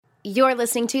You're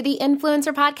listening to the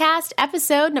Influencer Podcast,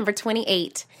 episode number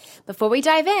 28. Before we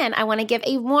dive in, I want to give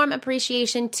a warm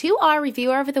appreciation to our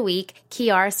reviewer of the week,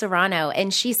 Kiara Serrano,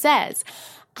 and she says,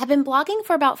 I've been blogging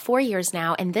for about 4 years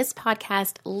now, and this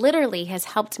podcast literally has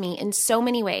helped me in so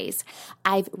many ways.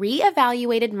 I've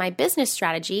reevaluated my business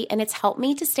strategy, and it's helped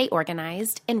me to stay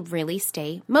organized and really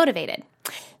stay motivated.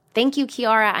 Thank you,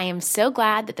 Kiara. I am so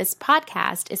glad that this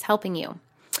podcast is helping you.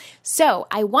 So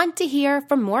I want to hear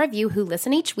from more of you who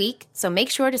listen each week, so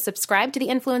make sure to subscribe to the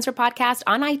Influencer Podcast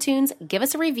on iTunes, give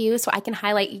us a review so I can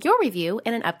highlight your review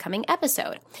in an upcoming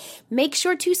episode. Make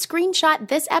sure to screenshot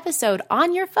this episode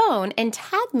on your phone and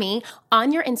tag me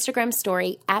on your Instagram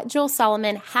story at Joel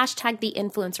Solomon, hashtag the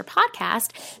Influencer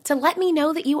Podcast, to let me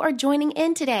know that you are joining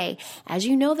in today, as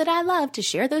you know that I love to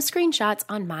share those screenshots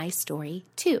on my story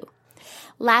too.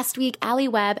 Last week, Allie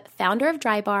Webb, founder of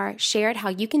Dry Bar, shared how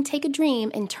you can take a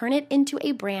dream and turn it into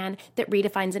a brand that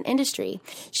redefines an industry.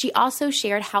 She also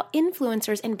shared how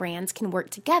influencers and brands can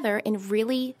work together in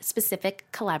really specific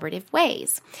collaborative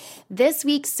ways. This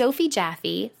week, Sophie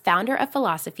Jaffe, founder of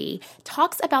Philosophy,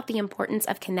 talks about the importance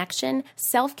of connection,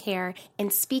 self-care,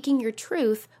 and speaking your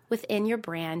truth within your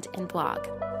brand and blog.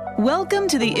 Welcome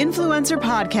to the Influencer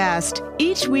Podcast.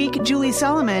 Each week, Julie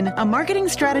Solomon, a marketing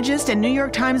strategist and New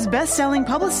York Times best-selling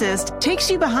publicist,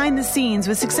 takes you behind the scenes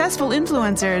with successful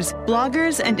influencers,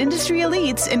 bloggers, and industry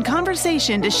elites in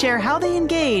conversation to share how they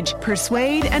engage,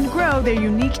 persuade, and grow their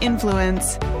unique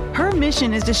influence. Her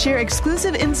mission is to share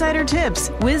exclusive insider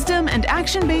tips, wisdom, and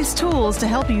action-based tools to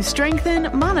help you strengthen,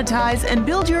 monetize, and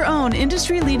build your own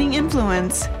industry-leading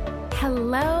influence.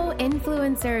 Hello,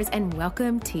 influencers, and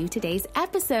welcome to today's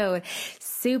episode.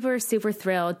 Super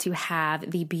thrilled to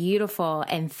have the beautiful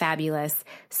and fabulous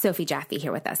Sophie Jaffe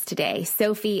here with us today.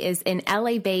 Sophie is an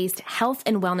LA-based health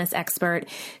and wellness expert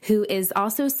who is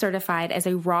also certified as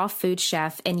a raw food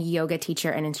chef and yoga teacher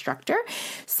and instructor.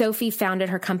 Sophie founded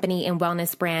her company and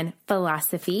wellness brand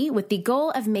Philosophy with the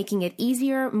goal of making it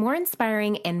easier, more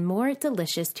inspiring, and more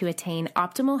delicious to attain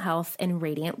optimal health and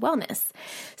radiant wellness.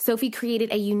 Sophie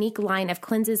created a unique line of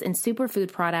cleanses and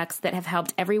superfood products that have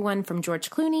helped everyone from George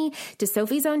Clooney to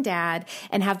Sophie's own dad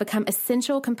and have become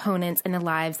essential components in the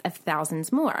lives of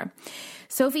thousands more.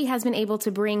 Sophie has been able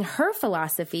to bring her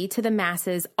philosophy to the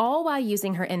masses, all while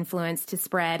using her influence to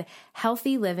spread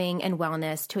healthy living and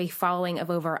wellness to a following of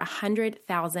over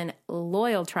 100,000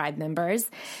 loyal tribe members.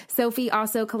 Sophie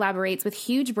also collaborates with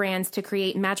huge brands to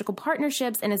create magical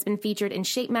partnerships and has been featured in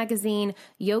Shape Magazine,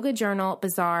 Yoga Journal,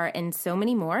 Bazaar, and so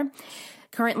many more.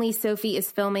 Currently, Sophie is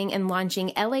filming and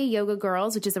launching LA Yoga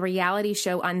Girls, which is a reality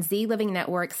show on Z Living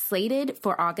Network slated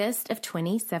for August of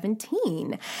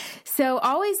 2017. So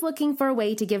always looking for a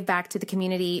way to give back to the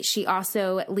community. She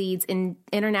also leads in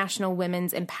international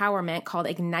women's empowerment called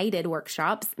Ignited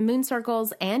workshops, moon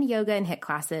circles, and yoga and HIIT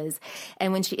classes.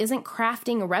 And when she isn't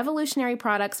crafting revolutionary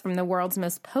products from the world's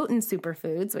most potent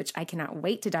superfoods, which I cannot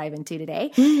wait to dive into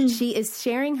today, she is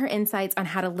sharing her insights on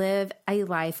how to live a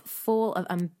life full of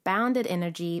unbounded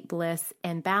energy, bliss,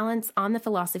 and balance on the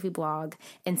Philosophy blog,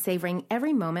 and savoring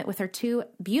every moment with her two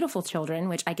beautiful children,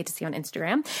 which I get to see on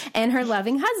Instagram, and her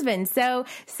loving husband. So,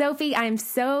 Sophie, I'm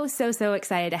so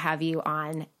excited to have you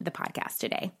on the podcast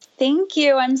today. Thank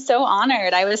you. I'm so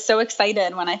honored. I was so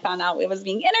excited when I found out it was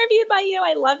being interviewed by you.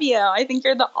 I love you. I think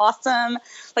you're the awesome,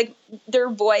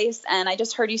 their voice. And I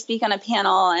just heard you speak on a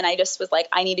panel, and I just was like,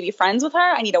 I need to be friends with her.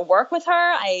 I need to work with her.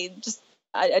 I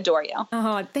adore you.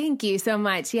 Oh, thank you so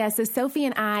much. Yeah. So Sophie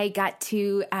and I got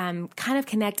to kind of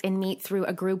connect and meet through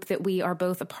a group that we are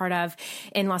both a part of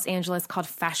in Los Angeles called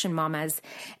Fashion Mamas.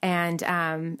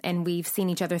 And we've seen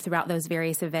each other throughout those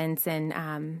various events.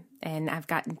 And I've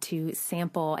gotten to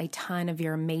sample a ton of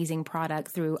your amazing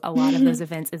product through a lot of those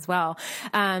events as well.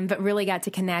 But really got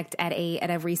to connect at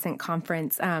a recent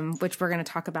conference, which we're going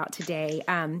to talk about today.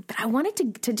 But I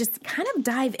wanted to just kind of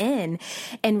dive in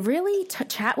and really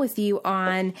chat with you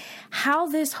on how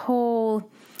this whole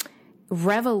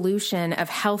revolution of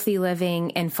healthy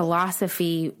living and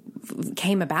philosophy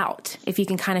came about. If you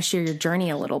can kind of share your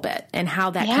journey a little bit and how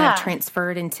that kind of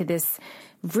transferred into this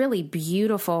really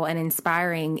beautiful and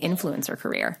inspiring influencer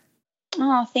career.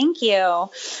 Oh, thank you.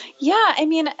 Yeah. I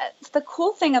mean, the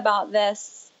cool thing about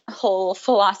this whole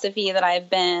philosophy that I've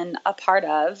been a part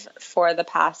of for the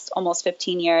past almost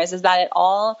 15 years is that it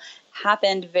all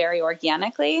happened very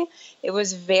organically. It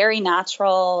was very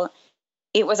natural.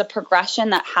 It was a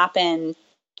progression that happened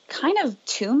kind of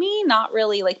to me, not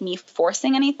really like me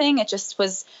forcing anything. It just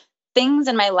was things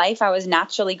in my life I was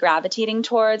naturally gravitating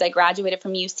towards. I graduated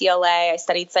from UCLA. I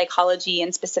studied psychology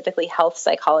and specifically health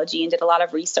psychology and did a lot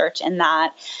of research in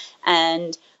that.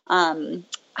 And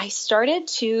I started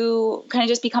to kind of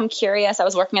just become curious. I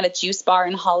was working at a juice bar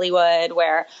in Hollywood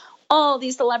where all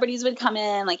these celebrities would come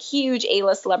in, like huge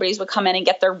A-list celebrities would come in and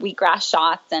get their wheatgrass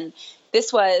shots. And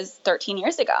this was 13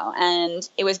 years ago. And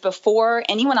it was before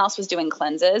anyone else was doing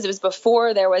cleanses. It was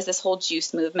before there was this whole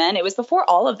juice movement. It was before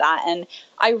all of that. And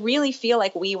I really feel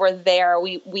like we were there.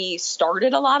 We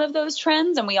started a lot of those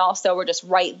trends, and we also were just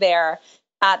right there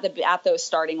at those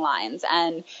starting lines.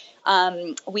 And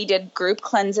we did group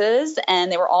cleanses,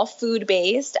 and they were all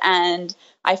food-based. And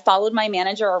I followed my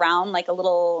manager around like a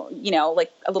little,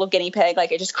 like a little guinea pig.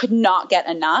 Like I just could not get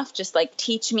enough, just like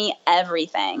teach me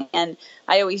everything. And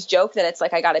I always joke that it's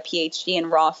like I got a PhD in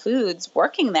raw foods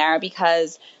working there,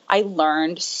 because I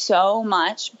learned so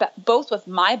much, but both with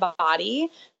my body,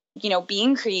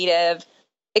 being creative,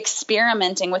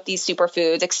 experimenting with these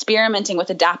superfoods, experimenting with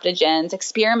adaptogens,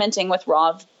 experimenting with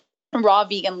raw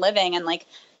vegan living, and like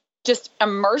just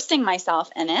immersing myself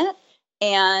in it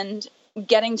and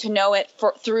getting to know it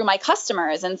through my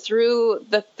customers and through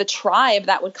the tribe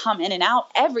that would come in and out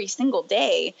every single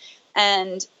day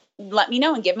and let me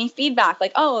know and give me feedback.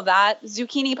 Like, oh, that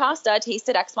zucchini pasta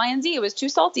tasted X, Y, and Z. It was too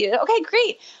salty. Okay,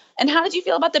 great. And how did you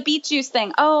feel about the beet juice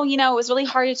thing? Oh, it was really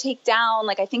hard to take down.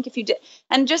 Like, I think if you did,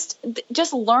 and just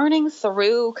learning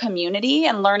through community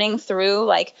and learning through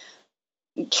like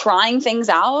trying things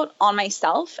out on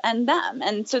myself and them.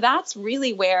 And so that's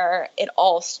really where it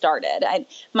all started.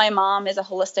 My mom is a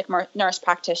holistic nurse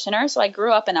practitioner. So I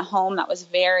grew up in a home that was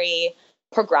very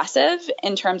progressive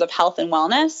in terms of health and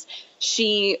wellness.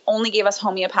 She only gave us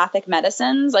homeopathic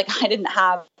medicines. Like I didn't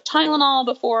have Tylenol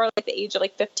before like the age of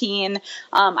like 15.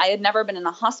 I had never been in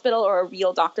a hospital or a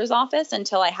real doctor's office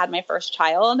until I had my first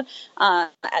child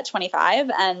at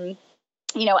 25. And,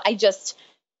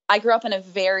 I grew up in a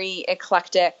very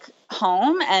eclectic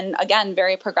home and again,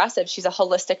 very progressive. She's a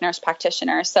holistic nurse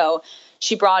practitioner. So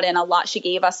she brought in a lot. She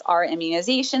gave us our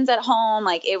immunizations at home.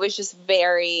 Like it was just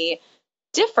very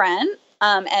different.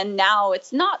 And now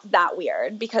it's not that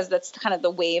weird because that's kind of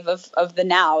the wave of the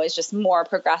now is just more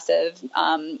progressive,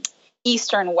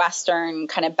 Eastern, Western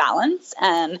kind of balance.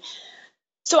 And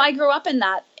so I grew up in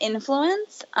that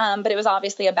influence. But it was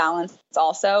obviously a balance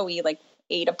also. We like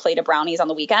ate a plate of brownies on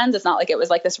the weekends. It's not like it was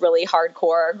like this really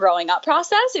hardcore growing up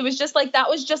process. It was just like, that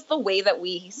was just the way that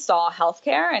we saw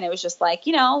healthcare. And it was just like,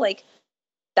 like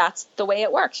that's the way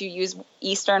it works. You use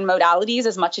Eastern modalities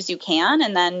as much as you can,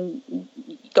 and then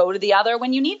go to the other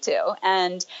when you need to.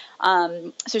 And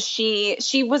so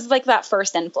she was like that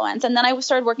first influence. And then I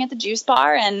started working at the juice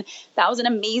bar, and that was an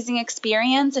amazing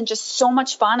experience and just so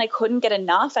much fun. I couldn't get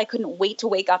enough. I couldn't wait to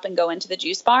wake up and go into the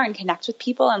juice bar and connect with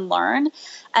people and learn.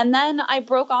 And then I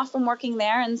broke off from working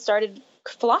there and started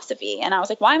philosophy. And I was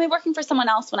like, why am I working for someone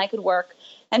else when I could work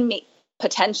and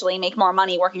potentially make more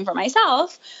money working for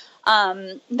myself?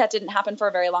 That didn't happen for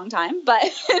a very long time, but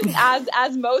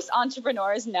as most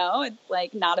entrepreneurs know, it's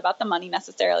like not about the money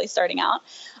necessarily starting out.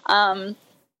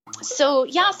 So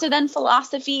then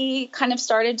philosophy kind of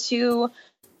started to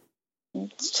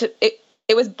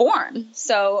it was born.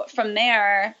 So from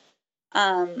there,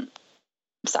 so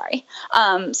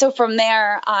from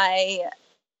there, I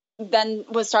then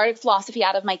started philosophy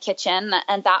out of my kitchen.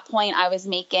 At that point, I was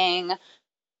making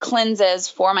cleanses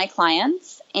for my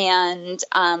clients, and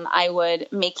I would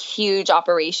make huge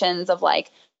operations of like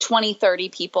 20, 30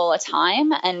 people a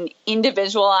time and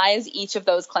individualize each of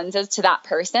those cleanses to that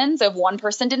person. So if one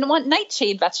person didn't want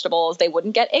nightshade vegetables, they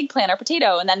wouldn't get eggplant or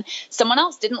potato. And then someone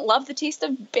else didn't love the taste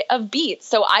of beets.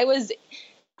 So I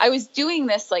was doing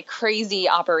this like crazy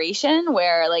operation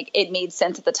where like it made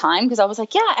sense at the time, because I was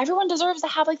like, yeah, everyone deserves to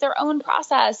have like their own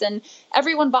process, and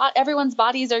everyone's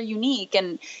bodies are unique.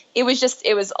 And it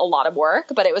was a lot of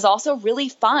work, but it was also really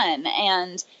fun.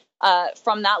 And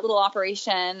from that little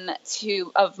operation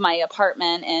of my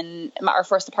apartment and our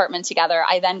first apartment together,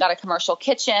 I then got a commercial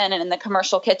kitchen. And in the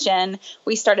commercial kitchen,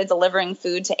 we started delivering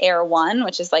food to Air One,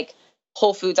 which is like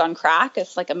Whole Foods on crack.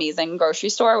 It's like amazing grocery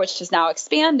store, which has now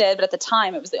expanded, but at the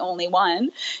time it was the only one.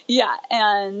 Yeah.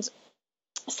 And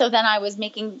so then I was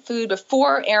making food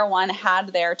before Air One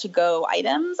had their to-go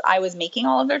items. I was making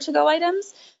all of their to-go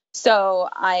items. So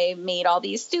I made all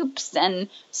these soups and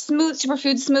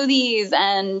superfood smoothies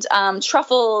and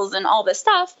truffles and all this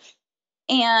stuff.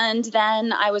 And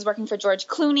then I was working for George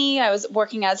Clooney. I was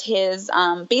working as his,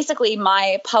 basically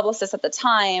my publicist at the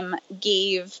time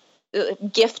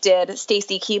gifted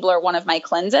Stacy Keebler one of my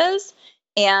cleanses.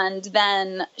 And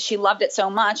then she loved it so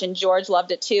much, and George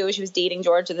loved it too. She was dating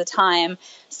George at the time.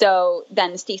 So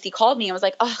then Stacy called me and was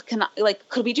like, "Oh,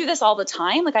 could we do this all the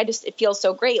time? Like, it feels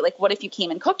so great. Like, what if you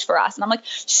came and cooked for us?" And I'm like,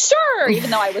 "Sure." Even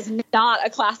though I was not a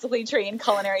classically trained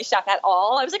culinary chef at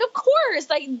all, I was like, "Of course.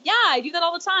 I do that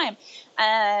all the time."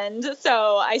 And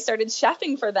so I started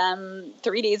chefing for them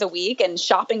 3 days a week and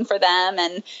shopping for them.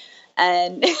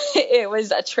 And it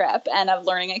was a trip and a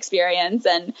learning experience.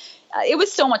 And it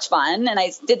was so much fun. And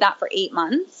I did that for 8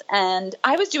 months. And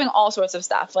I was doing all sorts of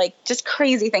stuff, like just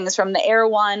crazy things, from the Air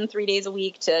One 3 days a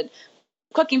week to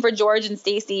cooking for George and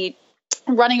Stacy,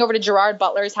 running over to Gerard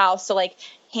Butler's house to like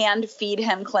hand feed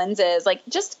him cleanses, like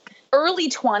just early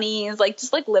 20s, like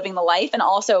just like living the life, and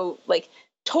also like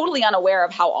totally unaware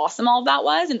of how awesome all of that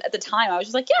was. And at the time I was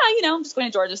just like, yeah, I'm just going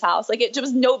to George's house. Like it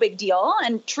was no big deal.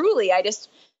 And truly,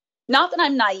 not that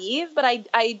I'm naive, but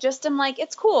I just am like,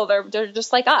 it's cool. They're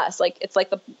just like us. Like, it's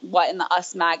like in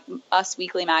the Us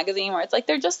Weekly magazine, where it's like,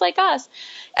 they're just like us.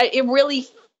 It really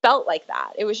felt like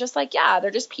that. It was just like, yeah, they're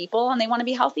just people and they want to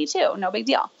be healthy too. No big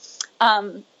deal.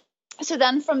 So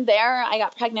then from there, I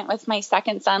got pregnant with my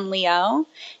second son, Leo,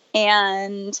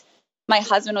 and my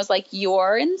husband was like,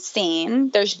 "You're insane.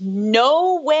 There's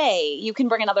no way you can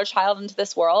bring another child into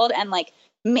this world and like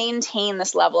maintain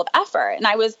this level of effort." And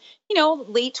I was,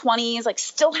 late 20s, like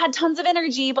still had tons of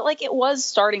energy, but like it was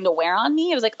starting to wear on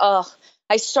me. It was like,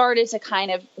 I started to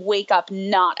kind of wake up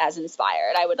not as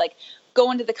inspired. I would like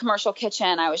go into the commercial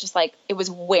kitchen. I was just like, it was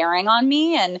wearing on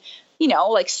me, and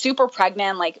like super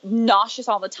pregnant, like nauseous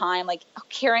all the time, like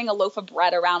carrying a loaf of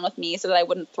bread around with me so that I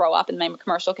wouldn't throw up in my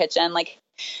commercial kitchen, like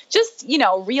just,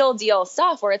 real deal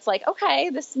stuff where it's like, okay,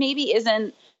 this maybe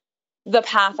isn't the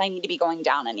path I need to be going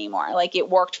down anymore. Like it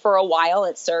worked for a while,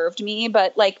 it served me,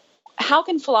 but like, how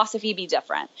can philosophy be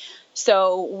different?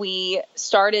 So we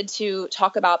started to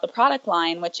talk about the product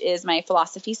line, which is my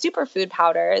Philosophy superfood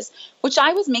powders, which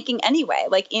I was making anyway.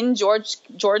 Like in George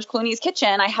Clooney's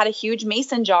kitchen, I had a huge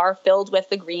mason jar filled with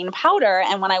the green powder.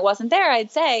 And when I wasn't there,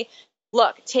 I'd say,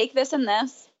 look, take this and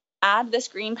this, add this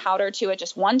green powder to it,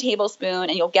 just 1 tablespoon,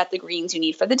 and you'll get the greens you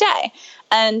need for the day.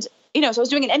 And, so I was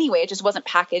doing it anyway. It just wasn't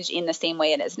packaged in the same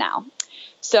way it is now.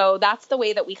 So that's the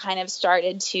way that we kind of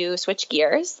started to switch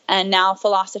gears. And now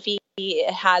Philosophy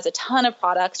has a ton of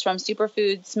products, from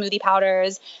superfood smoothie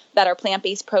powders that are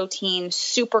plant-based protein,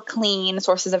 super clean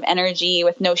sources of energy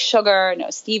with no sugar, no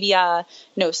stevia,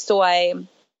 no soy.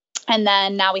 And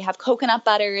then now we have coconut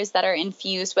butters that are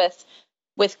infused with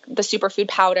the superfood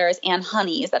powders, and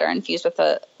honeys that are infused with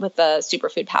the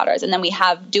superfood powders. And then we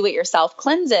have do-it-yourself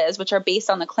cleanses, which are based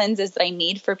on the cleanses that I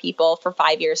made for people for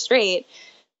 5 years straight.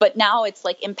 But now it's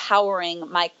like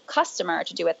empowering my customer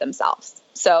to do it themselves.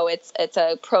 So it's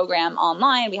a program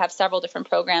online. We have several different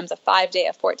programs, a 5-day,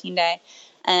 a 14-day,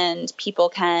 and people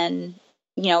can,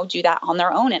 do that on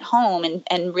their own at home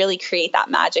and really create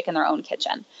that magic in their own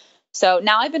kitchen. So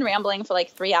now I've been rambling for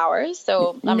like 3 hours.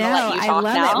 So I'm going to let you talk now.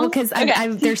 I love it,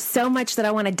 because there's so much that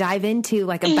I want to dive into,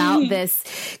 like about this,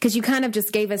 because you kind of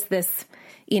just gave us this,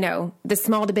 the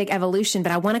small to big evolution,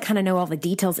 but I want to kind of know all the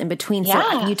details in between. Yeah.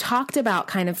 So you talked about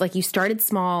kind of like you started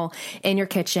small in your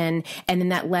kitchen, and then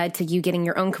that led to you getting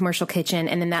your own commercial kitchen.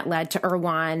 And then that led to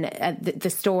Erewhon, the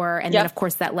store. And then of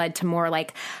course that led to more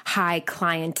like high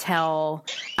clientele,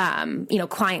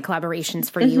 client collaborations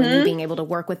for you, and you being able to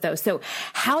work with those. So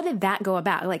how did that go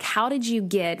about? Like, how did you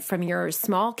get from your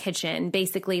small kitchen,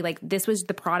 basically like this was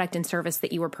the product and service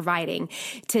that you were providing,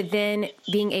 to then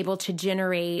being able to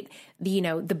generate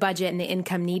the budget and the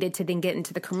income needed to then get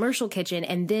into the commercial kitchen,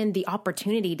 and then the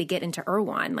opportunity to get into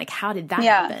Erewhon? Like, how did that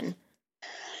happen?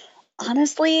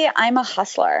 Honestly, I'm a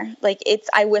hustler. Like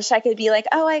I wish I could be like,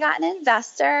 oh, I got an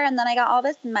investor and then I got all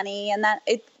this money, and that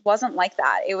it wasn't like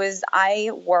that. It was,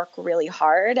 I work really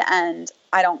hard and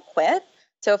I don't quit.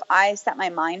 So if I set my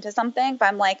mind to something, if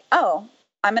I'm like, oh,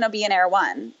 I'm going to be an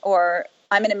Erewhon, or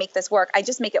I'm going to make this work, I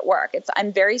just make it work.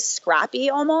 I'm very scrappy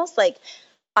almost. Like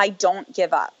I don't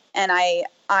give up. And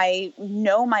I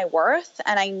know my worth,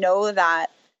 and I know that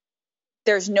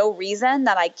there's no reason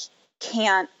that I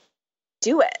can't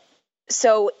do it.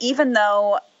 So even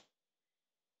though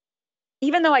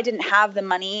I didn't have the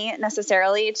money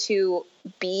necessarily to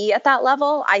be at that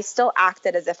level, I still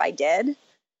acted as if I did.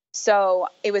 So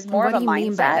it was more of a mindset. What do you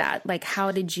mean by that? Like,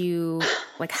 how did you,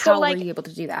 like, how were you able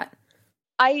to do that?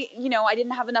 I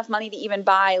didn't have enough money to even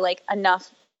buy like enough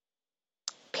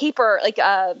paper, like,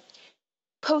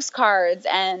 postcards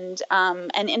and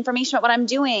information about what I'm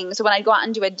doing. So when I'd go out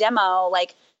and do a demo,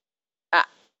 like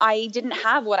I didn't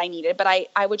have what I needed, but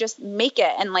I would just make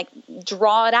it and like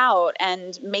draw it out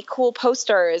and make cool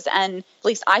posters. And at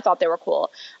least I thought they were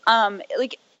cool.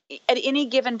 Like at any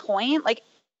given point, like,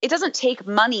 it doesn't take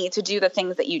money to do the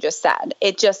things that you just said.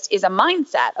 It just is a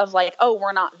mindset of like, oh,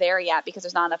 we're not there yet because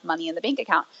there's not enough money in the bank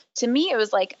account. To me, it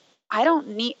was like, I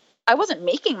wasn't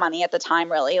making money at the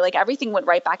time, really. Like, everything went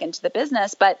right back into the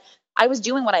business, but I was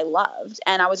doing what I loved,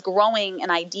 and I was growing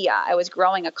an idea. I was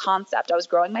growing a concept. I was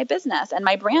growing my business and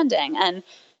my branding. And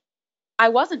I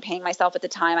wasn't paying myself at the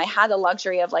time. I had the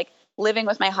luxury of like living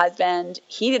with my husband.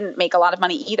 He didn't make a lot of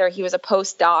money either. He was a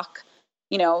postdoc,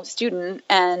 student.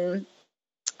 And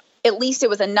at least it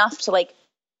was enough to like,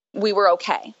 we were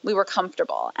okay. We were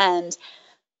comfortable. And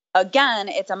again,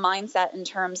 it's a mindset in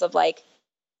terms of like,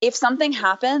 if something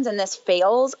happens and this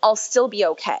fails, I'll still be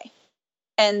okay.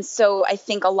 And so I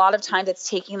think a lot of times it's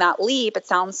taking that leap. It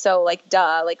sounds so like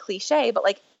duh, like cliche, but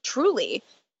like truly,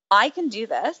 I can do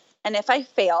this. And if I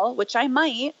fail, which I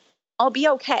might, I'll be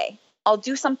okay. I'll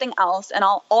do something else and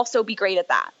I'll also be great at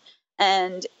that.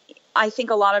 And I think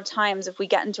a lot of times if we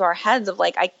get into our heads of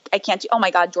like, I can't do, oh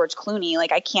my God, George Clooney,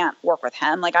 like I can't work with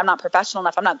him. Like I'm not professional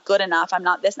enough. I'm not good enough. I'm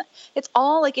not this. It's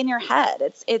all like in your head.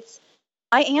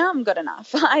 I am good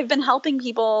enough. I've been helping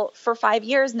people for 5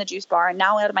 years in the juice bar and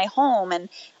now out of my home, and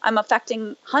I'm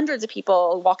affecting hundreds of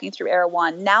people walking through Air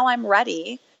One. Now I'm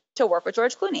ready to work with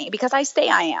George Clooney because I say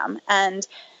I am. And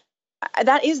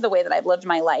that is the way that I've lived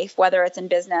my life, whether it's in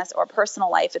business or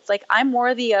personal life. It's like I'm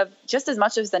worthy of just as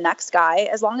much as the next guy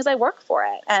as long as I work for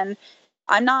it. And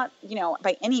I'm not,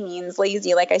 by any means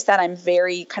lazy. Like I said, I'm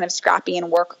very kind of scrappy and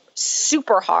work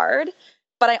super hard,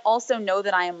 but I also know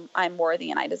that I'm worthy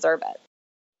and I deserve it.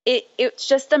 It's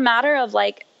just a matter of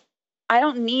like, I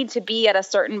don't need to be at a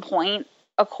certain point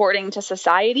according to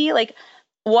society. Like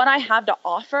what I have to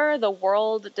offer, the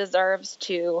world deserves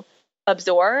to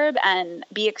absorb and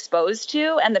be exposed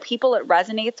to, and the people it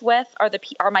resonates with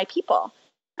are my people,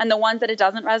 and the ones that it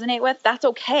doesn't resonate with, that's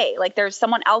okay. Like there's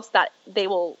someone else that they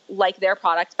will like their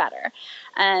product better.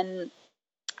 And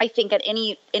I think at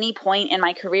any point in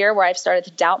my career where I've started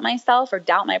to doubt myself or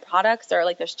doubt my products, or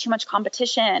like there's too much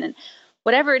competition and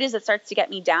whatever it is that starts to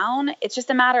get me down, it's just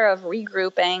a matter of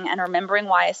regrouping and remembering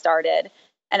why I started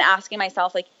and asking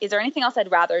myself, like, is there anything else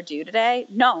I'd rather do today?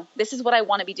 No, this is what I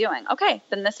want to be doing. Okay,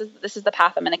 then this is the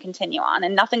path I'm going to continue on,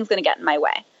 and nothing's going to get in my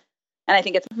way. And I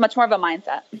think it's much more of a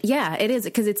mindset. Yeah, it is,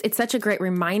 because it's such a great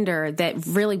reminder that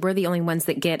really we're the only ones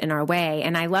that get in our way.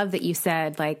 And I love that you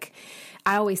said, like,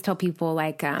 I always tell people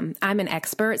like, I'm an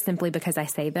expert simply because I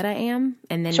say that I am.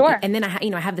 And then, sure. And then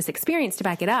I have this experience to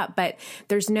back it up, but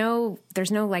there's no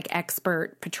like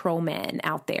expert patrolmen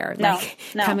out there, like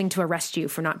coming to arrest you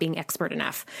for not being expert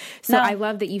enough. So I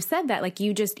love that you said that, like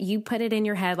you put it in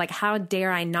your head, like, how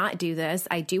dare I not do this?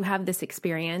 I do have this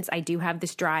experience. I do have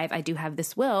this drive. I do have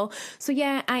this will. So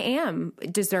yeah, I am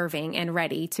deserving and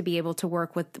ready to be able to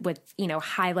work with,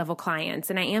 high level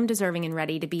clients. And I am deserving and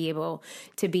ready to be able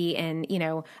to be in,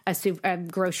 a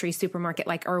grocery supermarket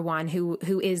like Erewhon,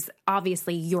 who is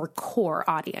obviously your core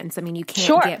audience. I mean, you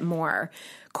can't get more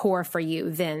core for you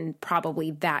than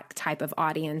probably that type of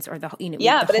audience, or but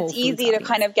it's easy to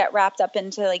kind of get wrapped up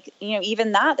into like,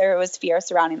 even that there was fear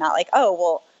surrounding that. Like, oh,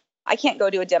 well, I can't go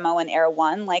to a demo in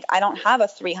Erewhon. Like, I don't have a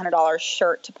 $300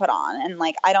 shirt to put on. And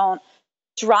like, I don't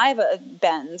drive a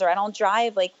Benz, or I don't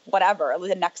drive like whatever,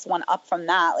 the next one up from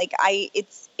that. Like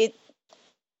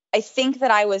I think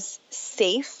that I was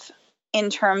safe in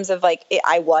terms of like,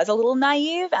 I was a little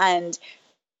naive and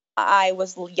I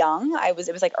was young. It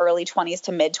was like early 20s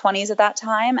to mid 20s at that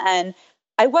time. And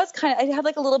I had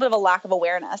like a little bit of a lack of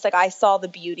awareness. Like I saw the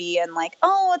beauty and like,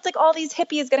 oh, it's like all these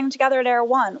hippies getting together at Air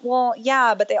One. Well,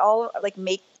 yeah, but they all like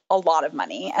make a lot of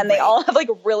money and they all have like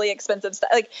really expensive stuff.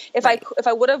 Like if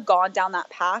I would have gone down that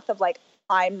path of like,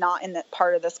 I'm not in that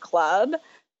part of this club,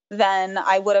 then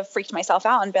I would have freaked myself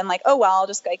out and been like, oh, well, I'll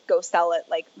just like go sell it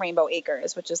like Rainbow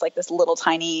Acres, which is like this little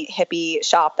tiny hippie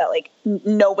shop that like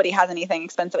nobody has anything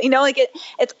expensive. Like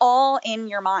it's all in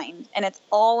your mind, and it's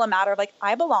all a matter of like,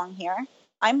 I belong here.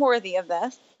 I'm worthy of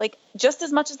this, like just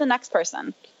as much as the next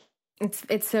person.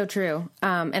 It's so true.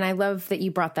 And I love that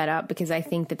you brought that up, because I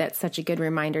think that that's such a good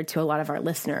reminder to a lot of our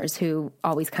listeners who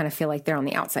always kind of feel like they're on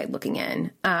the outside looking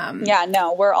in.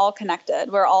 We're all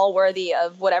connected. We're all worthy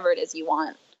of whatever it is you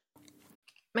want.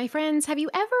 My friends, have you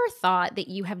ever thought that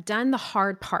you have done the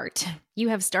hard part? You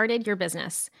have started your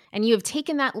business and you have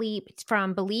taken that leap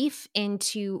from belief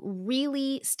into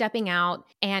really stepping out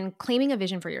and claiming a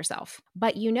vision for yourself.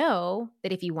 But you know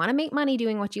that if you want to make money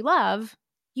doing what you love,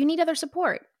 you need other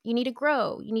support. You need to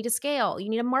grow. You need to scale. You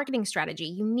need a marketing strategy.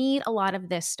 You need a lot of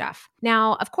this stuff.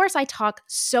 Now, of course, I talk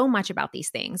so much about these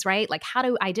things, right? Like how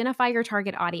to identify your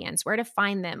target audience, where to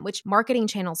find them, which marketing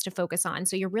channels to focus on,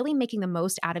 so you're really making the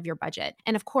most out of your budget.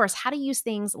 And of course, how to use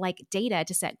things like data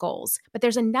to set goals. But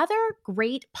there's another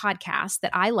great podcast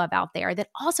that I love out there that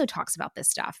also talks about this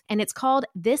stuff, and it's called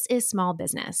This is Small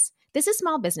Business. This is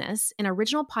Small Business, an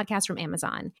original podcast from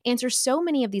Amazon, answers so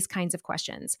many of these kinds of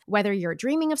questions. Whether you're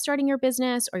dreaming of starting your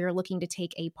business or you're looking to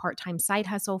take a part-time side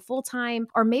hustle full-time,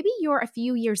 or maybe you're a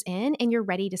few years in and you're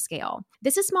ready to scale.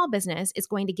 This is Small Business is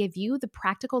going to give you the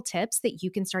practical tips that you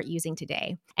can start using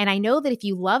today. And I know that if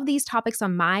you love these topics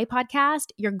on my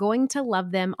podcast, you're going to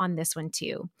love them on this one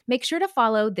too. Make sure to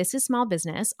follow This is Small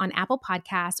Business on Apple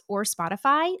Podcasts or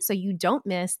Spotify so you don't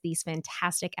miss these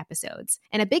fantastic episodes.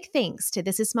 And a big thanks to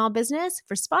This is Small Business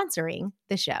for sponsoring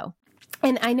the show.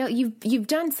 And I know you've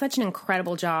done such an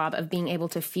incredible job of being able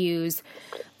to fuse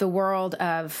the world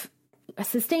of a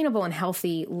sustainable and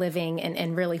healthy living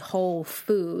and really whole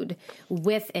food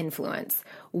with influence.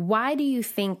 Why do you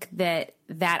think that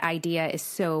idea is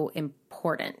so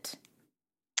important?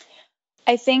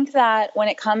 I think that when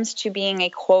it comes to being a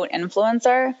quote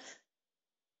influencer,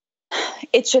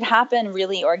 it should happen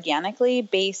really organically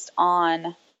based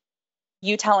on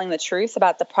you telling the truth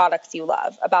about the products you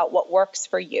love, about what works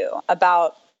for you,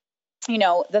 about,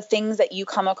 the things that you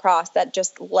come across that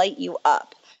just light you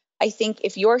up. I think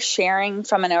if you're sharing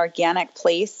from an organic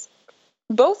place,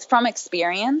 both from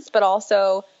experience, but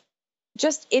also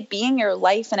just it being your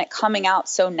life and it coming out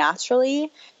so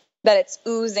naturally that it's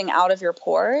oozing out of your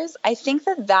pores, I think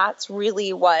that that's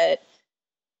really what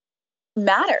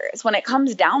matters when it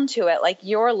comes down to it. Like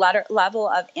your level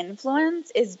of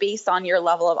influence is based on your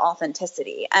level of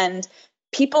authenticity, and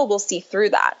people will see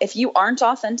through that. If you aren't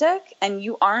authentic and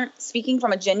you aren't speaking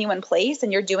from a genuine place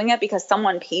and you're doing it because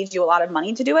someone paid you a lot of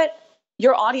money to do it,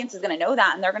 your audience is going to know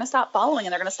that, and they're going to stop following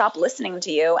and they're going to stop listening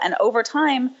to you. And over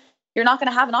time, you're not going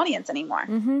to have an audience anymore.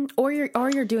 Mm-hmm. Or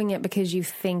you're doing it because you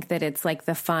think that it's like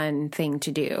the fun thing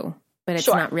to do, but it's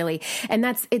Sure. not really. And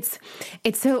it's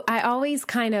so I always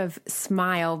kind of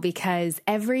smile because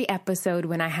every episode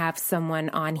when I have someone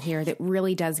on here that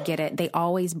really does get it, they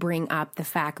always bring up the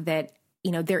fact that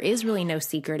there is really no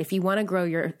secret. If you want to grow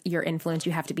your influence,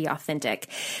 you have to be authentic.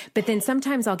 But then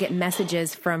sometimes I'll get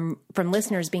messages from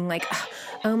listeners being like,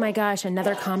 oh my gosh,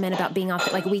 another comment about being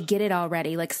authentic. Like, we get it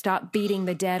already. Like, stop beating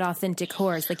the dead authentic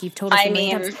horse. Like, you've told us a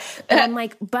million times. But I'm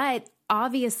like, but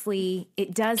obviously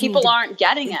it does. People aren't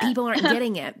getting it. People aren't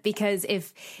getting it because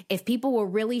if people were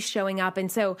really showing up,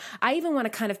 and so I even want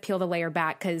to kind of peel the layer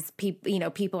back because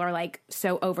people are like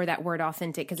so over that word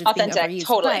authentic because it's being overused.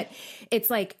 Totally. But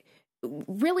it's like,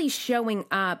 really showing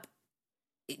up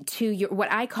to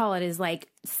what I call it is like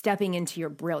stepping into your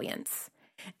brilliance.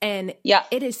 And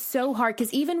it is so hard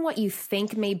because even what you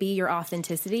think may be your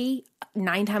authenticity,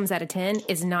 9 times out of 10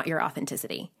 is not your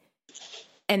authenticity.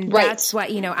 And that's what,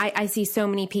 I see so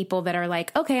many people that are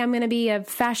like, okay, I'm going to be a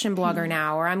fashion blogger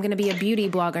now, or I'm going to be a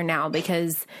beauty blogger now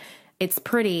because it's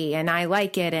pretty and I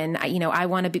like it. And, I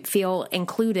want to feel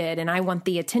included and I want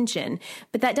the attention.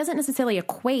 But that doesn't necessarily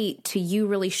equate to you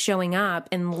really showing up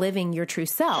and living your true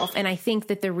self. And I think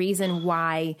that the reason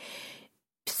why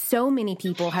so many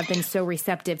people have been so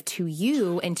receptive to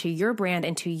you and to your brand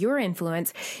and to your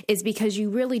influence is because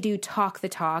you really do talk the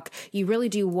talk. You really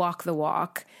do walk the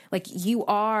walk. Like, you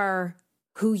are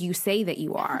who you say that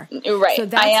you are. Right. So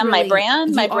I am really, my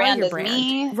brand. My brand is brand.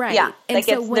 me. Right. Yeah. And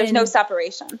so there's no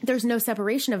separation. There's no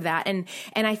separation of that. And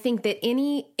I think that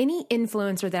any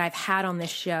influencer that I've had on this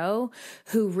show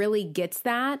who really gets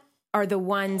that are the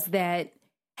ones that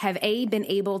have been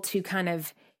able to kind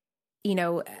of,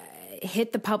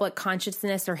 hit the public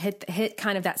consciousness or hit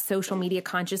kind of that social media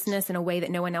consciousness in a way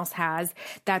that no one else has.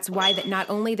 That's why that not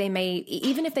only they may,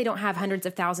 even if they don't have hundreds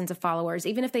of thousands of followers,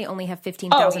 even if they only have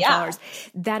 15,000 followers,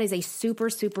 that is a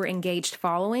super, super engaged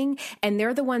following. And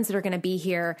they're the ones that are going to be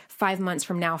here 5 months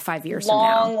from now, 5 years from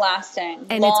now. Long lasting.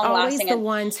 And it's always the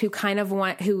ones who kind of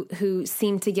who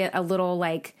seem to get a little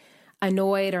like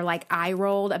annoyed or like eye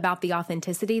rolled about the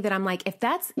authenticity that I'm like, if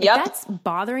that's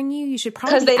bothering you, you should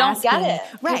probably because they don't get it.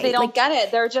 Right. They don't get it.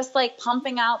 They're just like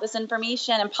pumping out this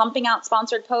information and pumping out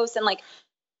sponsored posts. And like,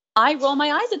 I roll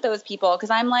my eyes at those people because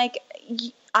I'm like,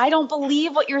 I don't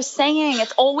believe what you're saying.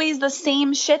 It's always the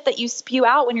same shit that you spew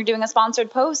out when you're doing a sponsored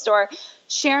post or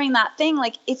sharing that thing.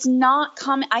 Like, it's not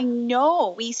coming. I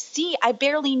know I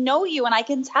barely know you. And I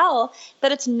can tell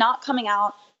that it's not coming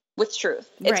out with truth.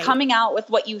 It's coming out with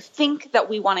what you think that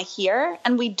we want to hear.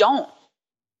 And we don't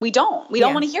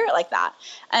want to hear it like that.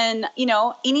 And,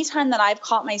 anytime that I've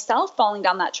caught myself falling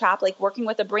down that trap, like working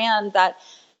with a brand that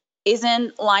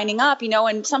isn't lining up,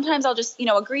 and sometimes I'll just,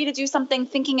 agree to do something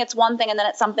thinking it's one thing and then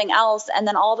it's something else. And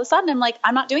then all of a sudden I'm like,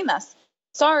 I'm not doing this.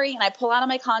 Sorry. And I pull out of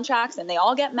my contracts and they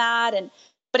all get mad.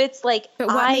 But it's like, but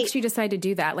what makes you decide to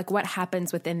do that? Like what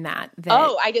happens within that?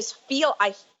 I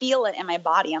feel it in my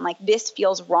body. I'm like, this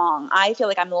feels wrong. I feel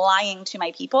like I'm lying to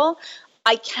my people.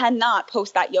 I cannot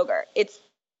post that yogurt.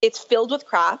 It's filled with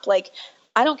crap. Like,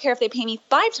 I don't care if they pay me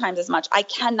 5 times as much. I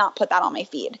cannot put that on my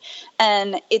feed.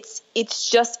 And it's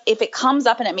just, if it comes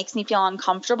up and it makes me feel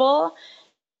uncomfortable,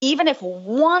 even if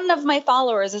one of my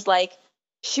followers is like,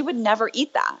 she would never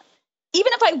eat that.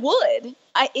 Even if I would,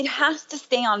 it has to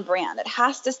stay on brand. It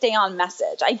has to stay on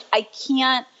message. I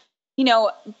can't,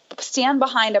 stand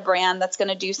behind a brand that's going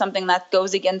to do something that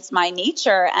goes against my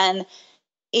nature. And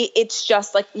it's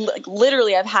just like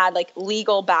literally I've had like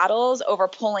legal battles over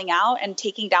pulling out and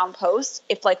taking down posts.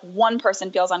 If like one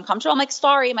person feels uncomfortable, I'm like,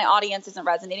 sorry, my audience isn't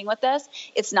resonating with this.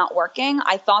 It's not working.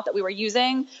 I thought that we were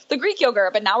using the Greek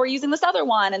yogurt, but now we're using this other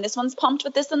one. And this one's pumped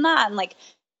with this and that. And like,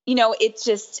 it's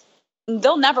just,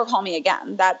 they'll never call me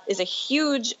again. That is a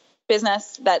huge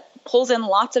business that pulls in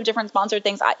lots of different sponsored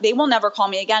things. They will never call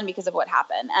me again because of what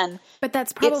happened. But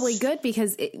that's probably good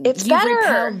because it's you better.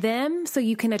 Repel them so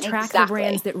you can attract the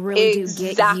brands that really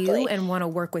do get you and want to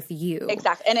work with you.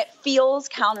 Exactly. And it feels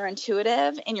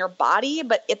counterintuitive in your body,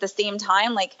 but at the same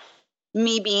time, like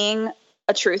me being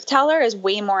a truth teller is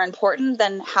way more important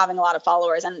than having a lot of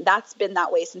followers. And that's been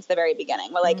that way since the very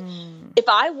beginning. Where like, if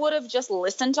I would have just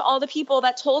listened to all the people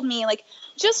that told me like,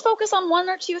 just focus on 1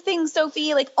 or 2 things,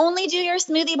 Sophie, like only do your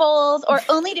smoothie bowls or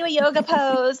only do a yoga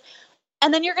pose.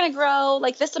 And then you're going to grow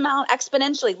like this amount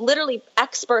exponentially, literally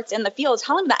experts in the field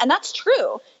telling me that. And that's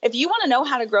true. If you want to know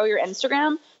how to grow your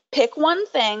Instagram, pick one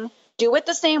thing, do it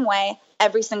the same way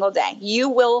every single day. You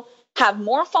will have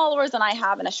more followers than I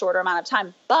have in a shorter amount of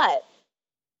time, but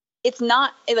it's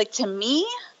not like to me,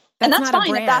 and that's not fine.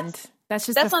 A brand. That's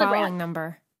just the following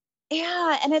number.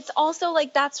 Yeah. And it's also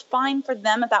like, that's fine for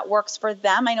them if that works for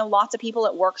them. I know lots of people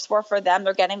it works for them.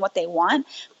 They're getting what they want.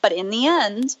 But in the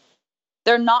end,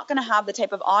 they're not going to have the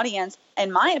type of audience,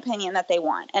 in my opinion, that they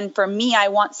want. And for me, I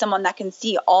want someone that can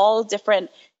see all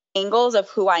different angles of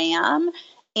who I am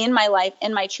in my life,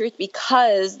 in my truth,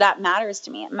 because that matters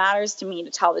to me. It matters to me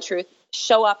to tell the truth,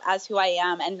 show up as who I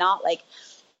am, and not like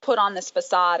put on this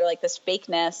facade or like this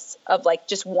fakeness of like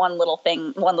just one little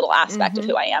thing, one little aspect of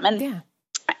who I am. And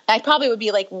I probably would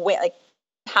be like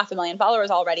 500,000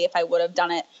 followers already if I would have done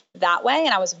it that way.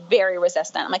 And I was very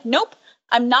resistant. I'm like, nope,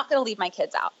 I'm not going to leave my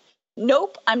kids out.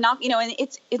 Nope, I'm not, and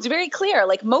it's very clear.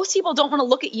 Like most people don't want to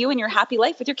look at you and your happy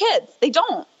life with your kids. They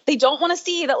don't want to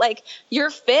see that like you're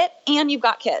fit and you've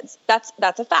got kids. That's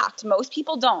a fact. Most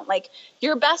people don't. Like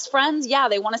your best friends, yeah,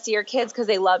 they want to see your kids because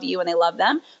they love you and they love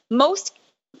them. Most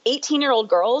 18-year-old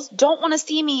girls don't want to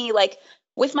see me like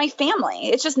with my family.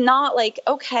 It's just not like,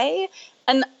 okay.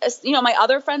 And my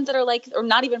other friends that are like, or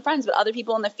not even friends, but other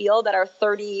people in the field that are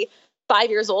 35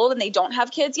 years old and they don't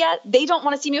have kids yet, they don't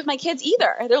want to see me with my kids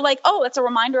either. They're like, oh, that's a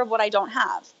reminder of what I don't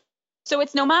have. So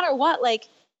it's no matter what, like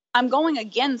I'm going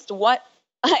against what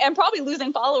I'm probably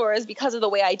losing followers because of the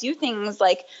way I do things.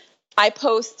 Like I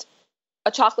post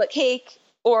a chocolate cake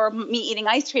or me eating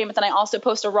ice cream, but then I also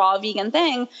post a raw vegan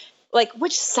thing. Like,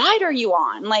 which side are you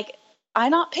on? Like,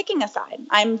 I'm not picking a side.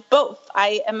 I'm both.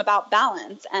 I am about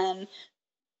balance and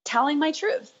telling my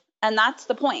truth. And that's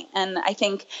the point. And I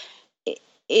think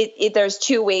there's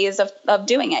 2 ways of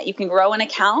doing it. You can grow an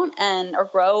account or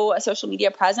grow a social media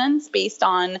presence based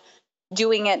on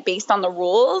doing it based on the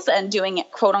rules and doing it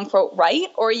quote unquote right.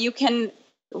 Or you can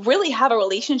really have a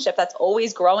relationship that's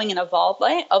always growing and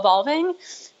evolving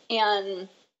and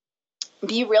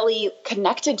be really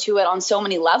connected to it on so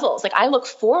many levels. Like I look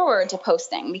forward to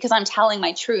posting because I'm telling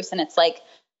my truth and it's like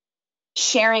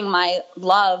sharing my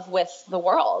love with the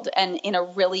world and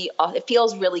it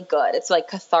feels really good. It's like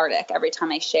cathartic every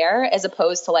time I share as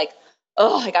opposed to like,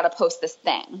 oh, I got to post this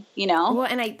thing, Well,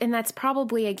 and that's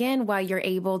probably again, why you're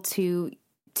able to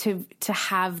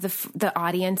have the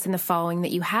audience and the following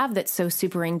that you have that's so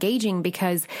super engaging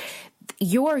because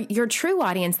your true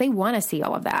audience, they want to see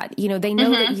all of that. They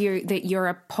know that you're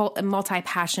a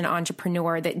multi-passion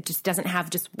entrepreneur that just doesn't have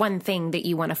just one thing that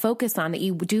you want to focus on, that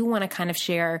you do want to kind of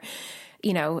share,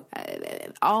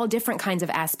 all different kinds of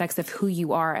aspects of who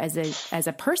you are as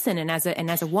a person and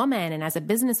as a woman and as a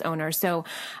business owner. So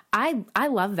I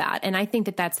love that. And I think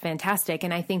that that's fantastic.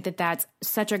 And I think that that's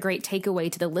such a great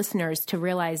takeaway to the listeners to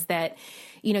realize that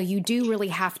you do really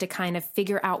have to kind of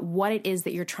figure out what it is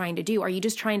that you're trying to do. Are you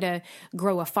just trying to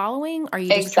grow a following? Are you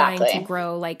just trying to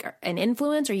grow like an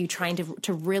influence? Are you trying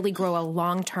to really grow a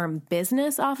long-term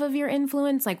business off of your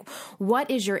influence? Like, what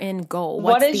is your end goal?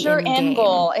 What is your end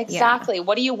goal? Exactly. Yeah.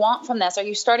 What do you want from this? Are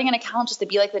you starting an account just to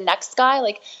be like the next guy?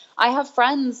 Like, I have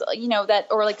friends,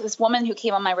 or like this woman who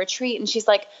came on my retreat, and she's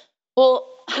like, well,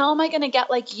 how am I going to get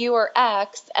like you or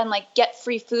X and like get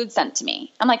free food sent to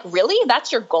me? I'm like, really?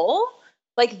 That's your goal?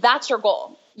 Like, that's your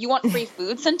goal. You want free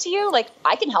food sent to you? Like,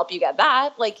 I can help you get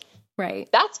that. Like, right.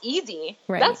 That's easy.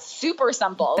 Right. That's super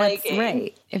simple. That's like,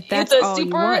 right. If that's it's a all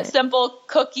super you want. simple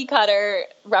cookie cutter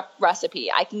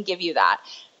recipe. I can give you that.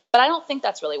 But I don't think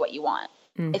that's really what you want.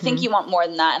 I think you want more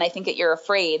than that. And I think that you're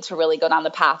afraid to really go down the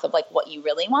path of like what you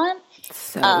really want.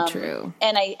 So true.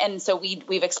 And so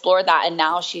we've explored that. And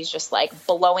now she's just like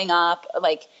blowing up,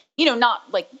 like, not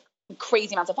like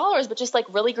crazy amounts of followers, but just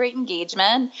like really great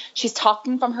engagement. She's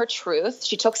talking from her truth.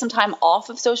 She took some time off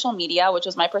of social media, which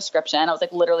was my prescription. I was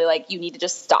like, literally like, you need to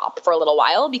just stop for a little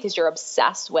while because you're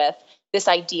obsessed with this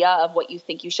idea of what you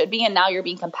think you should be. And now you're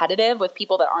being competitive with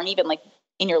people that aren't even like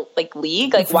in your like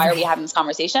league. Like, why are we having this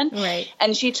conversation? Right.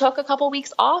 And she took a couple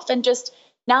weeks off and just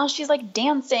now she's like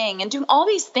dancing and doing all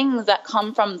these things that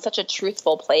come from such a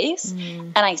truthful place.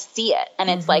 And I see it. And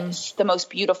it's like the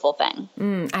most beautiful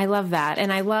thing. I love that.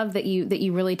 And I love that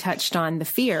you really touched on the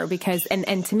fear because,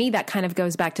 and to me, that kind of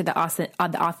goes back to the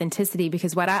authenticity,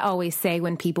 because what I always say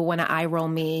when people want to eye roll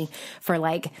me for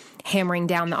like hammering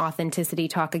down the authenticity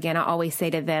talk again, I always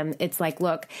say to them, it's like,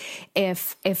 look,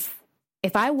 if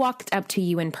I walked up to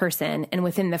you in person and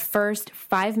within the first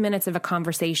 5 minutes of a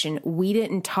conversation, we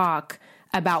didn't talk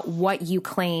about what you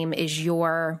claim is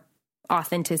your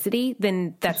authenticity,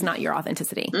 then that's not your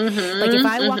authenticity. Like if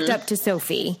I walked up to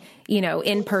Sophie,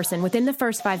 in person, within the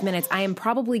first 5 minutes, I am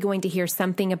probably going to hear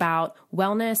something about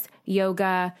wellness,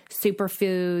 yoga,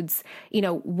 superfoods,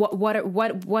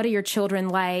 what are your children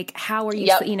like? How are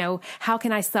you, how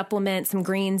can I supplement some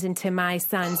greens into my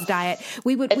son's diet?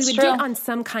 We would get on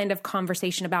some kind of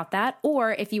conversation about that.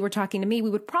 Or if you were talking to me, we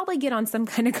would probably get on some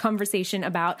kind of conversation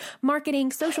about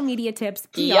marketing, social media tips,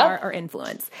 PR, or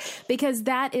influence, because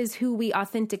that is who we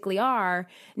authentically are,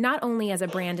 not only as a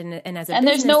brand and as a business,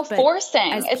 there's no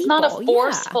forcing. It's not a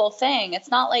forceful thing.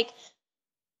 It's not like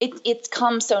it's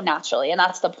comes so naturally. And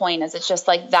that's the point, is it's just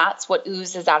like, that's what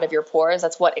oozes out of your pores.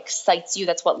 That's what excites you.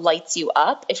 That's what lights you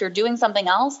up. If you're doing something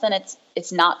else, then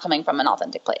it's not coming from an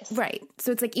authentic place. Right.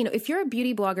 So it's like, if you're a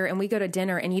beauty blogger and we go to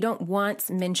dinner and you don't once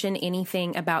mention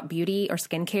anything about beauty or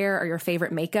skincare or your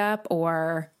favorite makeup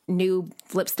or new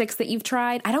lipsticks that you've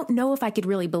tried, I don't know if I could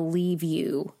really believe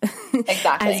you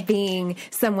as being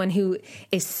someone who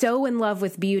is so in love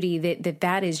with beauty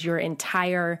that is your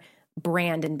entire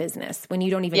brand and business, when you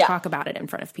don't even talk about it in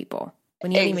front of people,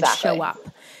 when you don't even show up.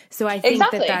 So I think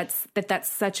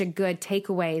that's such a good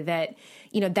takeaway, that,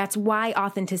 that's why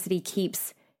authenticity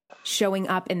keeps showing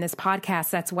up in this podcast.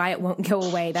 That's why it won't go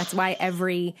away. That's why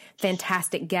every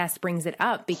fantastic guest brings it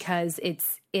up, because it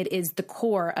is the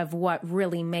core of what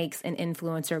really makes an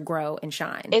influencer grow and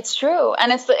shine. It's true.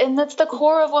 And that's the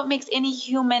core of what makes any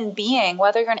human being,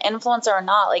 whether you're an influencer or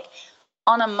not, like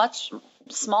on a much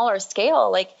smaller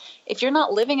scale. Like, if you're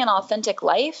not living an authentic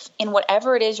life in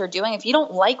whatever it is you're doing, if you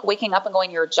don't like waking up and going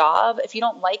to your job, if you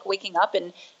don't like waking up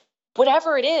and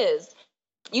whatever it is,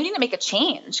 you need to make a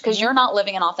change, because you're not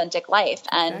living an authentic life.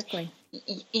 And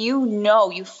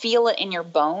you feel it in your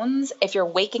bones. If you're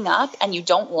waking up and you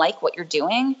don't like what you're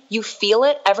doing, you feel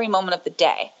it every moment of the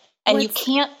day, and you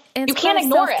can't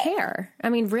ignore it. I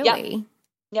mean, really.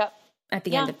 Yep. At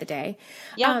the end of the day.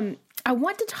 I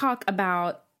want to talk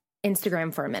about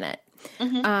Instagram for a minute.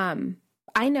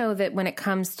 I know that when it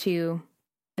comes to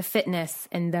the fitness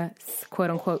and the quote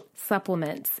unquote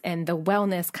supplements and the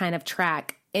wellness kind of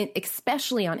track,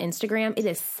 especially on Instagram, it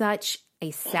is such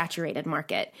a saturated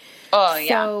market. Oh,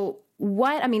 yeah. So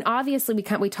obviously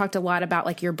we talked a lot about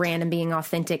like your brand and being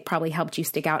authentic probably helped you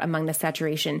stick out among the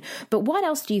saturation, but what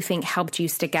else do you think helped you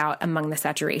stick out among the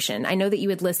saturation? I know that you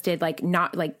had listed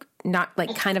not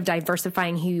kind of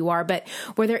diversifying who you are, but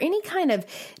were there any kind of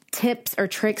tips or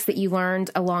tricks that you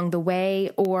learned along the way,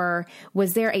 or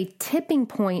was there a tipping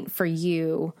point for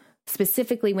you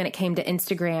specifically when it came to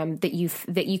Instagram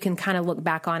that you can kind of look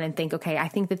back on and think, okay, I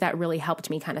think that really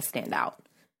helped me kind of stand out?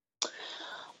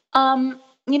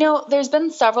 There's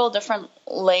been several different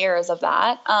layers of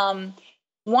that.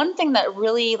 One thing that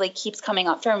really keeps coming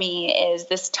up for me is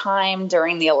this time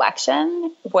during the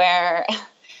election where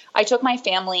I took my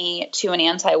family to an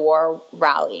anti-war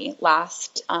rally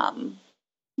last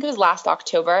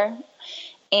October,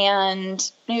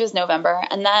 and maybe it was November.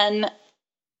 And then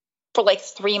for like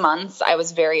 3 months, I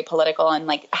was very political and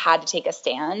like had to take a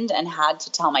stand and had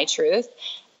to tell my truth.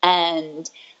 And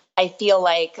I feel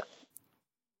like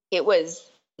it was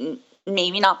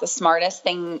maybe not the smartest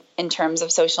thing in terms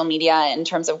of social media, in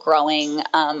terms of growing.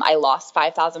 I lost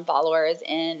 5,000 followers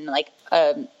in like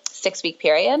a 6-week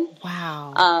period.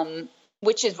 Wow.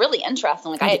 Which is really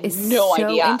interesting. Like I had no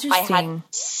idea. I had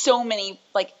so many,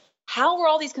 like, how were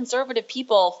all these conservative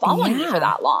people following me for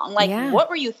that long? Like, what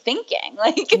were you thinking?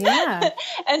 Like,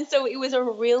 and so it was a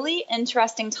really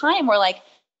interesting time where like,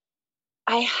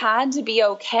 I had to be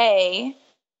okay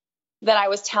that I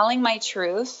was telling my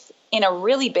truth in a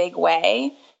really big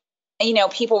way. You know,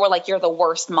 people were like, you're the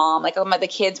worst mom. Like the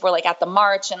kids were like at the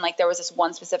march, and like there was this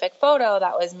one specific photo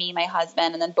that was me, my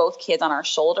husband, and then both kids on our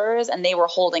shoulders, and they were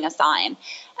holding a sign.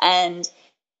 And,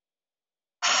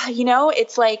 you know,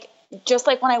 it's like, just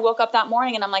like when I woke up that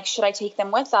morning and I'm like, should I take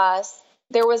them with us?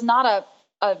 There was not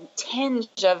a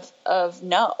tinge of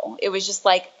no. It was just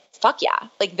like, fuck yeah.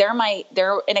 Like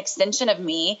they're an extension of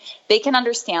me. They can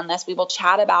understand this. We will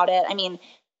chat about it. I mean,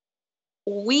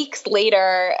 weeks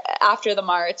later after the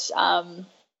march, my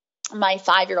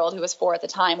 5-year-old, who was 4 at the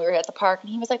time, we were at the park, and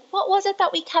he was like, what was it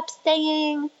that we kept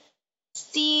saying?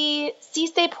 Si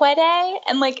se puede?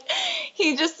 And like,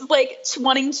 he just like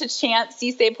wanting to chant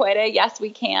si se puede, yes,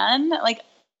 we can. Like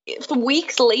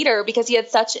weeks later, because he had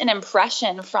such an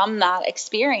impression from that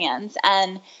experience.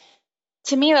 And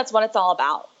to me, that's what it's all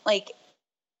about. Like,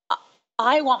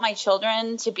 I want my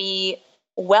children to be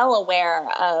well aware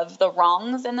of the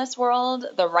wrongs in this world,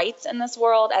 the rights in this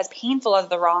world. As painful as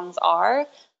the wrongs are,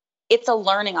 it's a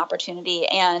learning opportunity.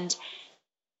 And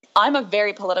I'm a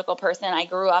very political person. I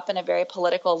grew up in a very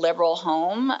political liberal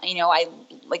home. You know, I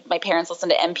like my parents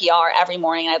listened to NPR every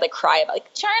morning, and I'd like cry about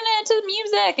like, turn it to the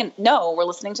music. And no, we're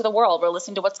listening to the world. We're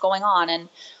listening to what's going on. And,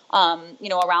 you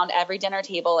know, around every dinner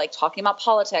table, like talking about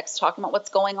politics, talking about what's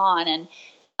going on.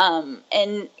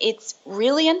 And it's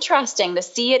really interesting to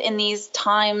see it in these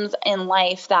times in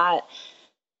life that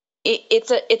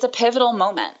it's a pivotal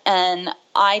moment. And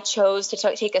I chose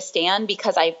to take a stand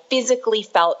because I physically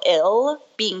felt ill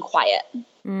being quiet.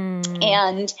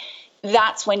 And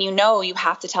that's when you know you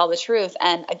have to tell the truth.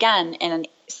 And again, in a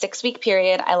 6-week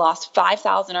period, I lost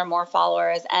 5,000 or more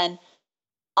followers. And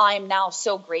I'm now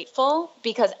so grateful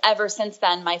because ever since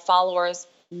then, my followers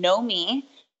know me.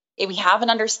 We have an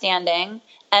understanding,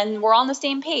 and we're on the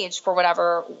same page for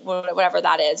whatever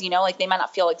that is. You know, like they might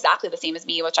not feel exactly the same as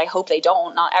me, which I hope they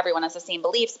don't. Not everyone has the same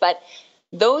beliefs, but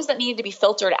those that needed to be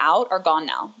filtered out are gone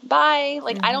now. Bye.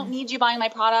 Like, I don't need you buying my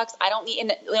products. I don't need,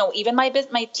 and, you know, even my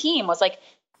team was like,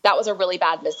 that was a really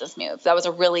bad business move. That was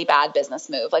a really bad business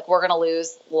move. Like, we're going to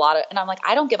lose a lot of, and I'm like,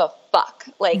 I don't give a fuck.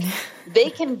 Like, they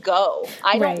can go.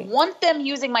 I don't want them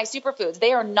using my superfoods.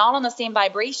 They are not on the same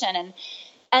vibration.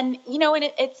 And, you know,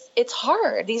 and it's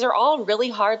hard. These are all really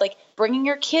hard, like bringing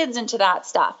your kids into that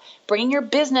stuff, bringing your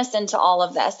business into all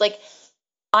of this. Like,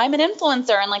 I'm an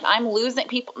influencer, and like, I'm losing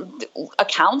people.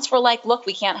 Accounts for like, look,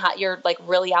 we can't you're like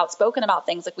really outspoken about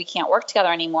things. Like, we can't work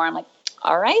together anymore. I'm like,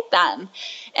 all right then.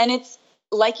 And it's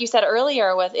like you said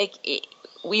earlier with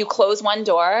you close one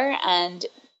door, and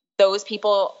those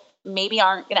people maybe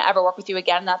aren't going to ever work with you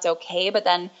again. That's okay. But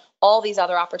then all these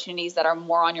other opportunities that are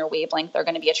more on your wavelength are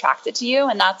going to be attracted to you.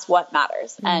 And that's what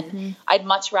matters. And I'd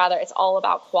much rather, it's all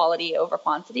about quality over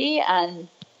quantity. And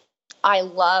I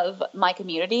love my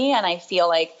community, and I feel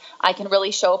like I can really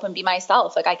show up and be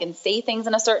myself. Like, I can say things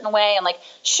in a certain way. And like,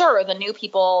 sure, the new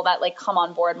people that like come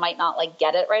on board might not like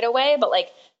get it right away, but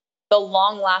like the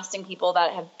long lasting people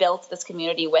that have built this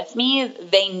community with me,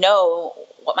 they know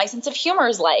what my sense of humor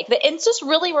is like. It's just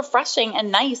really refreshing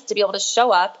and nice to be able to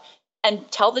show up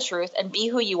and tell the truth and be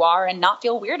who you are and not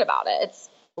feel weird about it. It's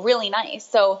really nice.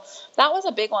 So that was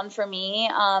a big one for me.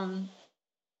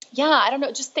 Yeah, I don't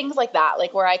know, just things like that,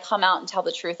 like where I come out and tell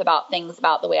the truth about things,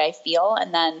 about the way I feel,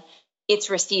 and then it's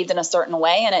received in a certain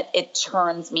way, and it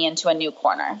turns me into a new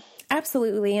corner.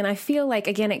 Absolutely. And I feel like,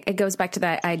 again, it goes back to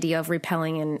that idea of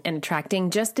repelling and attracting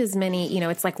just as many, you know,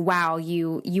 it's like, wow,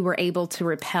 you were able to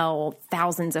repel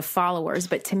thousands of followers.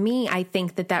 But to me, I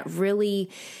think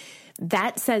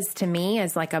that says to me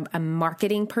as like a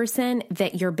marketing person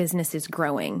that your business is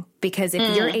growing, because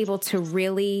if you're able to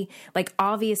really, like,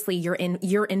 obviously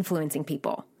you're influencing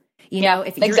people, you know,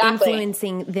 if you're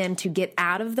influencing them to get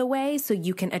out of the way so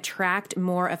you can attract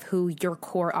more of who your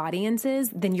core audience is,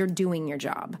 then you're doing your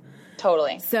job.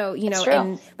 Totally. So, you know,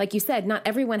 and like you said, not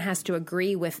everyone has to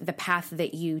agree with the path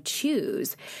that you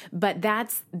choose, but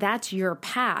that's your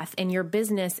path, and your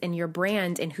business and your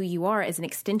brand and who you are is an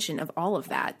extension of all of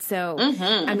that. So,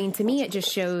 I mean, to me, it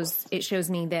shows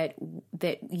me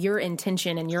that your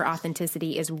intention and your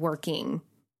authenticity is working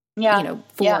you know,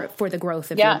 for the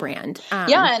growth of your brand.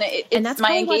 And and that's my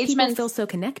probably why people engagement feel so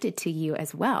connected to you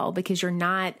as well, because you're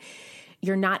not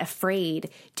afraid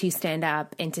to stand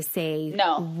up and to say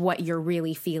what you're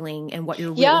really feeling and what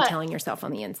you're really telling yourself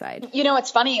on the inside. You know,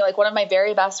 it's funny, like one of my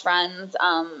very best friends,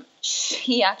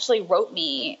 he actually wrote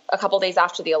me a couple days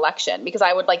after the election because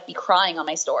I would like be crying on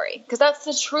my story, because that's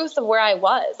the truth of where I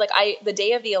was. Like the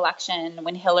day of the election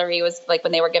when Hillary was like,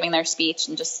 when they were giving their speech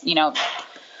and just, you know,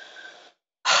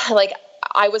 like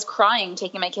I was crying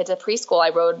taking my kid to preschool. I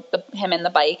rode him in the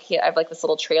bike. I have like this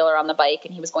little trailer on the bike,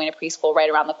 and he was going to preschool right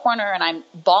around the corner, and I'm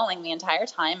bawling the entire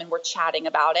time, and we're chatting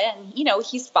about it. And, you know,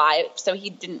 he's 5, so he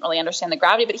didn't really understand the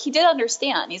gravity, but he did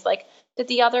understand. He's like, did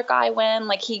the other guy win?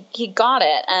 Like he got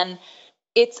it. And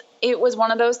it was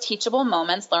one of those teachable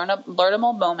moments,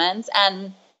 learnable moments.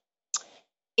 And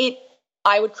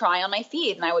I would cry on my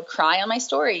feed, and I would cry on my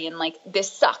story, and like,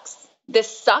 this sucks.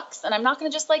 And I'm not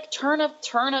going to just like turn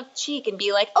a cheek and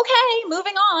be like, okay,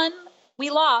 moving on. We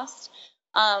lost.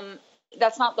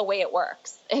 That's not the way it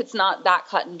works. It's not that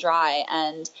cut and dry.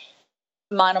 And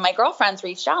one of my girlfriends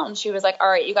reached out, and she was like, all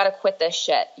right, you got to quit this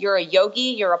shit. You're a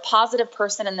yogi. You're a positive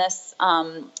person in this,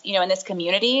 you know, in this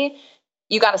community.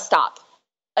 You got to stop.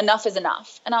 Enough is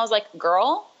enough. And I was like,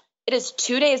 girl, it is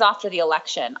 2 days after the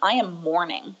election. I am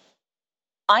mourning.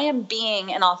 I am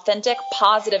being an authentic,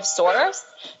 positive source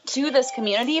to this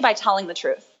community by telling the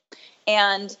truth.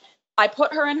 And I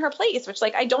put her in her place, which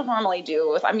like I don't normally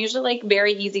do. I'm usually like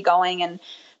very easygoing,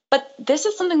 but this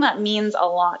is something that means a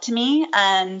lot to me.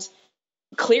 And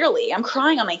clearly I'm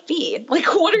crying on my feed. Like,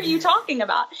 what are you talking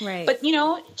about? Right. But you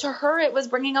know, to her, it was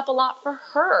bringing up a lot for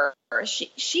her.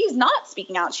 She's not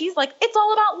speaking out. She's like, it's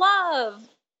all about love.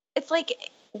 It's like,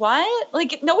 what?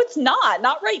 Like, no, it's not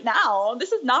right now.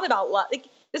 This is not about love. Like,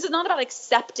 this is not about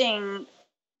accepting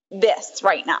this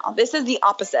right now. This is the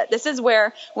opposite. This is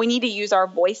where we need to use our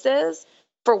voices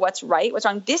for what's right, what's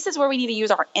wrong. This is where we need to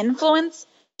use our influence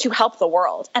to help the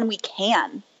world. And we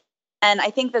can. And I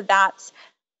think that's,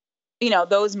 you know,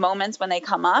 those moments when they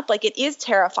come up, like it is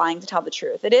terrifying to tell the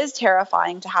truth. It is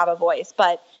terrifying to have a voice,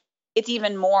 but it's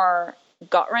even more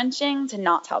gut-wrenching to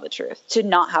not tell the truth, to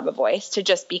not have a voice, to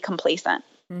just be complacent.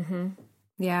 Mm-hmm.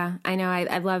 Yeah, I know.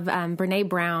 I love Brene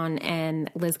Brown and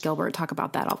Liz Gilbert talk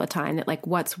about that all the time, that like,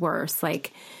 what's worse,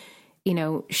 like, you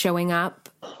know, showing up,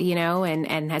 you know,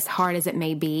 and as hard as it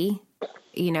may be,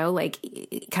 you know, like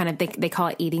kind of, they call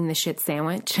it eating the shit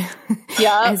sandwich.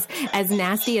 Yeah. As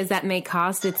nasty as that may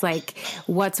cost, it's like,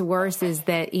 what's worse is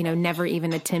that, you know, never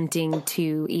even attempting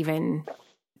to even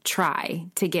try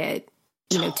to get,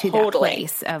 you know, to that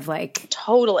place of like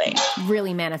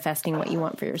really manifesting what you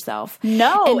want for yourself.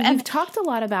 No. And you've talked a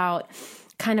lot about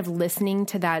kind of listening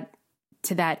to that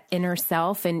inner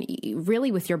self, and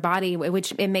really with your body,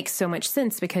 which it makes so much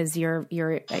sense because you're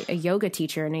a yoga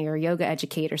teacher and you're a yoga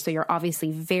educator. So you're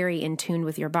obviously very in tune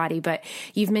with your body, but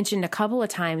you've mentioned a couple of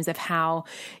times of how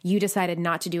you decided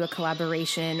not to do a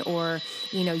collaboration, or,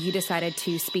 you know, you decided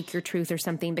to speak your truth or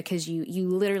something because you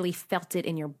literally felt it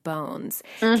in your bones.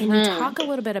 Mm-hmm. Can you talk a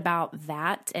little bit about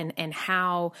that and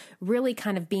how really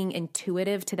kind of being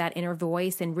intuitive to that inner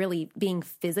voice and really being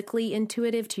physically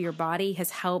intuitive to your body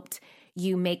has helped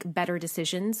you make better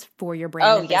decisions for your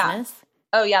brand and business?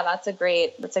 Oh yeah, that's a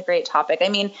great topic. I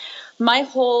mean, my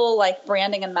whole like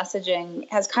branding and messaging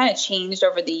has kind of changed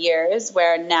over the years,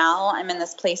 where now I'm in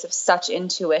this place of such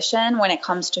intuition when it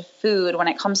comes to food, when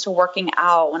it comes to working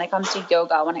out, when it comes to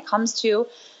yoga, when it comes to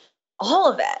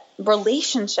all of it,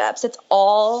 relationships. It's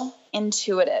all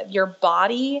intuitive. Your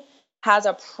body has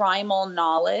a primal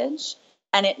knowledge,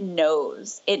 and it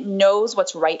knows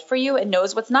what's right for you. It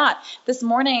knows what's not. This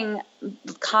morning,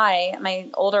 Kai, my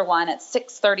older one, at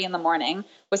 6:30 in the morning,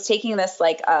 was taking this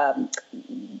like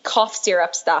cough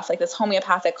syrup stuff, like this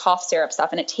homeopathic cough syrup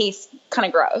stuff, and it tastes kind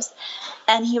of gross.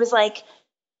 And he was like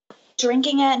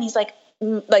drinking it, and he's like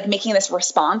making this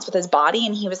response with his body.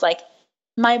 And he was like,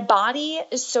 my body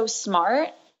is so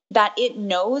smart that it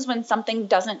knows when something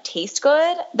doesn't taste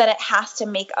good, that it has to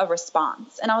make a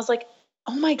response. And I was like,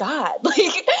 oh my God, like,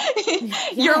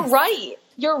 yes. You're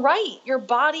right. Your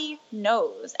body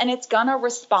knows, and it's gonna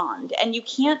respond, and you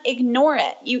can't ignore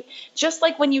it. You just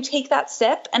like when you take that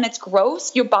sip and it's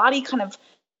gross, your body kind of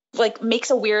like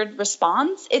makes a weird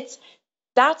response.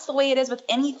 That's the way it is with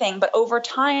anything. But over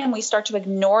time, we start to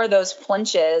ignore those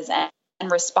flinches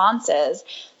and responses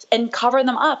and cover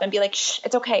them up and be like, shh,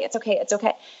 it's okay. It's okay. It's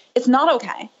okay. It's not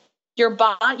okay. Your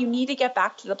body, you need to get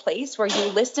back to the place where you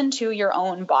listen to your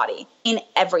own body in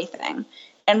everything.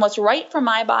 And what's right for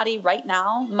my body right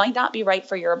now might not be right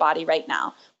for your body right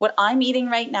now. What I'm eating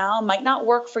right now might not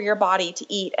work for your body to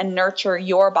eat and nurture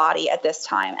your body at this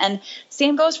time. And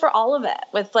same goes for all of it,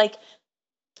 with like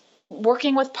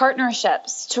working with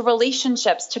partnerships, to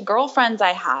relationships, to girlfriends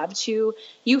I have, to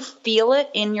you feel it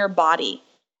in your body.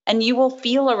 And you will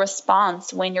feel a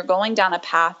response when you're going down a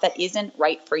path that isn't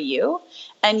right for you.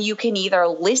 And you can either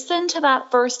listen to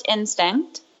that first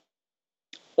instinct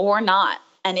or not.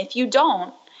 And if you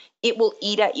don't, it will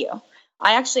eat at you.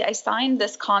 I signed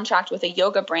this contract with a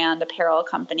yoga brand apparel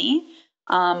company,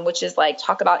 which is like,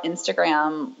 talk about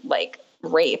Instagram, like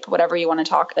rape, whatever you want to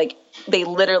talk. Like, they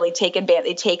literally take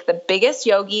the biggest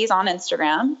yogis on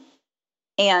Instagram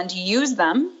and use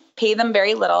them, pay them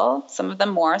very little, some of them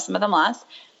more, some of them less,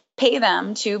 pay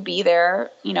them to be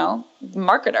their,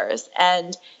 marketers.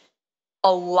 And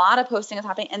a lot of posting is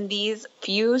happening. And these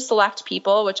few select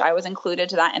people, which I was included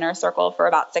to that inner circle for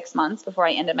about 6 months before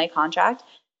I ended my contract,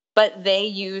 but they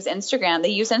use Instagram. They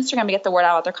use Instagram to get the word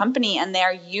out about their company. And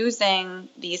they're using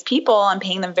these people and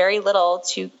paying them very little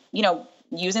to,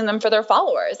 using them for their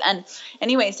followers. And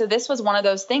anyway, so this was one of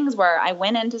those things where I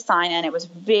went in to sign, and it was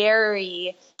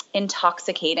very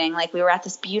intoxicating. Like, we were at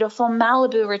this beautiful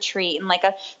Malibu retreat in like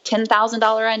a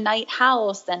 $10,000 a night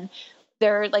house, and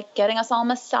they're like getting us all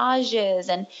massages.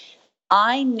 And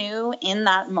I knew in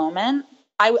that moment,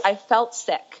 I felt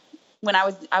sick when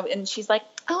and she's like,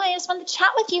 oh, I just wanted to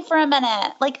chat with you for a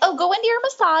minute. Like, oh, go into your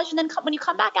massage, and then when you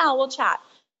come back out, we'll chat.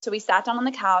 So we sat down on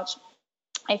the couch.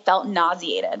 I felt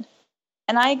nauseated,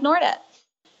 and I ignored it.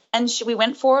 And we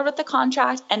went forward with the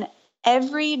contract, and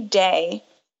every day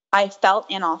I felt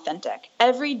inauthentic.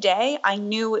 Every day I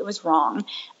knew it was wrong,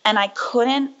 and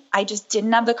I just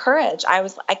didn't have the courage.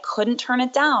 I couldn't turn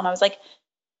it down. I was like,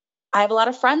 I have a lot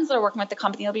of friends that are working with the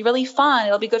company. It'll be really fun.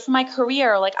 It'll be good for my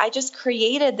career. Like, I just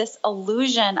created this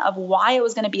illusion of why it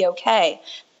was going to be okay,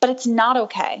 but it's not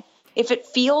okay. If it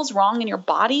feels wrong in your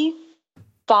body,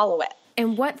 follow it.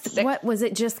 And what was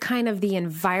it? Just kind of the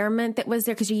environment that was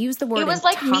there? Because you used the word it was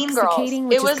like Mean Girls. Which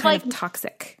it was is kind like of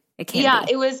toxic. It can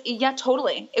be. It was. Yeah,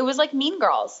 totally. It was like Mean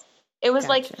Girls. It was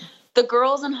Gotcha. like the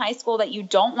girls in high school that you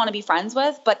don't want to be friends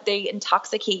with, but they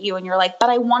intoxicate you, and you're like, but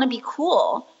I want to be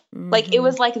cool. Mm-hmm. Like, it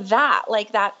was like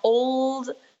that old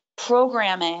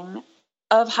programming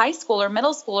of high school or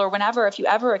middle school or whenever, if you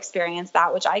ever experienced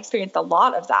that, which I experienced a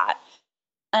lot of that.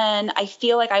 And I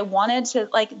feel like I wanted to,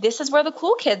 like, this is where the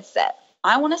cool kids sit.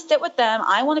 I want to sit with them.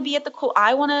 I want to be at the cool.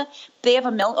 They have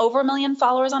over 1 million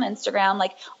followers on Instagram.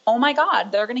 Like, oh my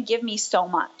God, they're going to give me so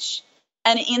much.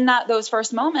 And in those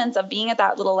first moments of being at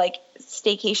that little like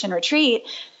staycation retreat,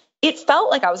 it felt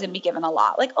like I was going to be given a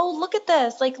lot. Like, oh, look at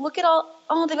this. Like, look at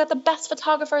they've got the best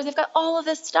photographers. They've got all of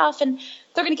this stuff, and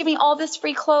they're going to give me all this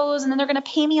free clothes, and then they're going to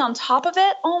pay me on top of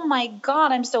it. Oh my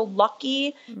God, I'm so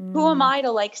lucky. Who am I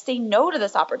to like say no to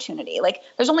this opportunity? Like,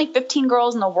 there's only 15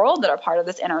 girls in the world that are part of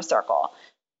this inner circle.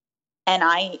 And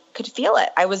I could feel it.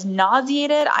 I was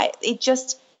nauseated. It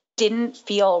just didn't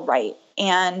feel right.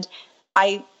 And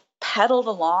I pedaled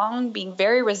along, being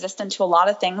very resistant to a lot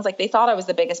of things. Like, they thought I was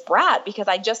the biggest brat because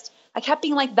I kept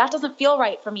being like, that doesn't feel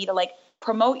right for me to like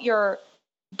promote your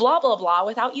blah, blah, blah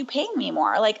without you paying me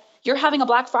more. Like, you're having a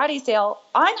Black Friday sale.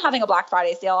 I'm having a Black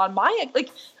Friday sale on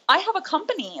I have a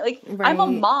company. Like, right. I'm a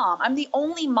mom. I'm the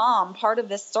only mom part of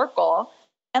this circle.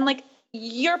 And like,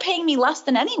 you're paying me less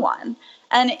than anyone.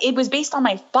 And it was based on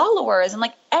my followers, and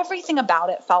like everything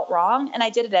about it felt wrong. And I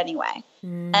did it anyway.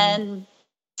 And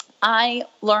I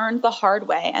learned the hard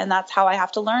way, and that's how I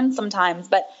have to learn sometimes.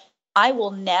 But I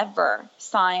will never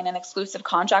sign an exclusive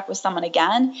contract with someone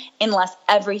again unless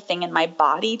everything in my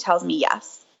body tells me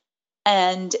yes.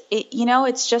 And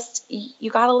it's just,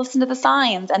 you got to listen to the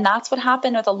signs. And that's what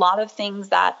happened with a lot of things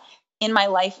that in my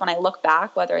life, when I look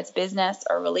back, whether it's business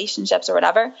or relationships or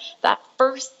whatever, that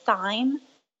first sign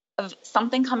of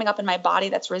something coming up in my body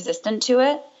that's resistant to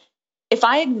it, if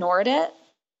I ignored it,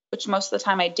 which most of the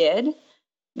time I did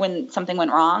when something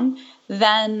went wrong,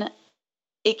 then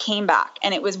it came back,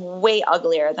 and it was way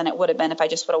uglier than it would have been if I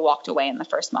just would have walked away in the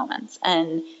first moments.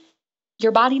 And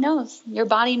your body knows. Your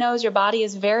body knows. Your body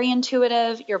is very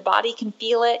intuitive. Your body can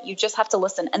feel it. You just have to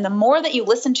listen. And the more that you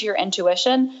listen to your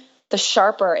intuition, the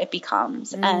sharper it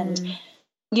becomes. And,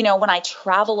 when I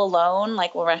travel alone,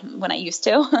 like when I used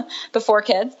to, before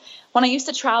kids, when I used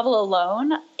to travel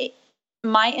alone,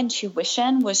 my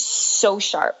intuition was so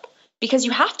sharp. Because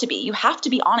you have to be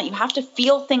on it. You have to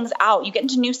feel things out. You get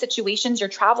into new situations. You're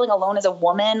traveling alone as a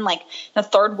woman, like in a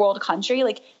third world country.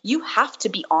 Like, you have to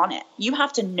be on it. You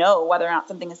have to know whether or not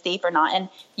something is safe or not. And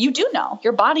you do know.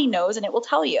 Your body knows, and it will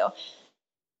tell you.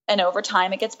 And over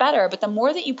time it gets better. But the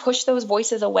more that you push those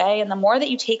voices away and the more that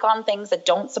you take on things that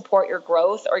don't support your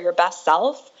growth or your best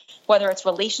self, whether it's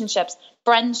relationships,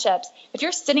 friendships, if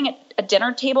you're sitting at a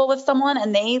dinner table with someone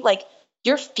and they like,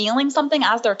 you're feeling something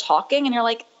as they're talking and you're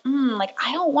like, like,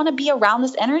 I don't want to be around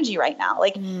this energy right now.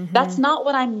 Like, that's not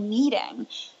what I'm needing.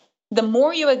 The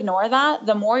more you ignore that,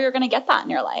 the more you're going to get that in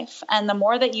your life. And the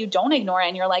more that you don't ignore it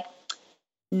and you're like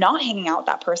not hanging out with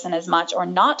that person as much, or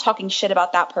not talking shit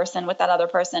about that person with that other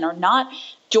person, or not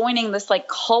joining this like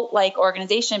cult-like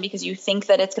organization because you think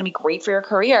that it's going to be great for your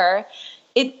career.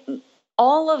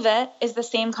 All of it is the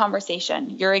same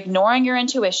conversation. You're ignoring your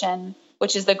intuition,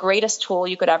 which is the greatest tool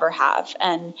you could ever have.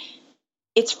 And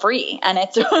it's free and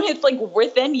it's like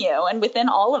within you and within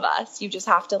all of us. You just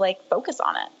have to like focus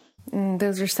on it.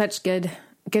 Those are such good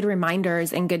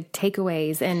reminders and good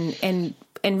takeaways,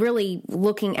 and really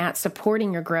looking at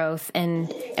supporting your growth.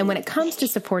 And when it comes to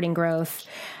supporting growth,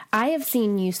 I have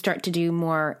seen you start to do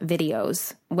more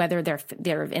videos, whether they're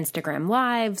Instagram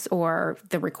lives or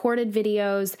the recorded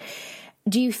videos.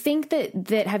 Do you think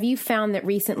that have you found that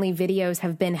recently videos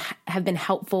have been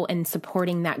helpful in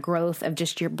supporting that growth of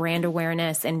just your brand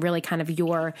awareness and really kind of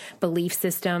your belief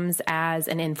systems as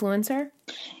an influencer?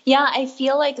 Yeah, I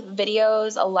feel like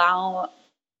videos allow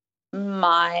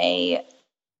my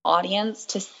audience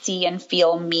to see and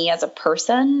feel me as a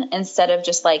person instead of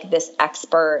just like this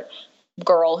expert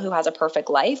girl who has a perfect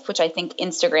life, which I think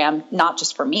Instagram, not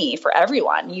just for me, for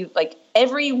everyone, you like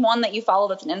everyone that you follow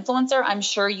that's an influencer, I'm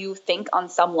sure you think on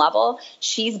some level,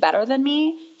 she's better than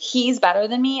me, he's better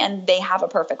than me, and they have a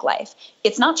perfect life.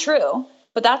 It's not true,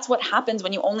 but that's what happens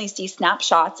when you only see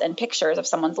snapshots and pictures of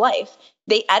someone's life.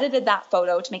 They edited that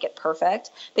photo to make it perfect.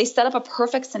 They set up a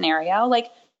perfect scenario. Like,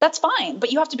 that's fine,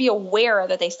 but you have to be aware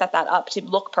that they set that up to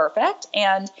look perfect.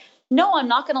 And no, I'm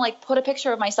not going to like put a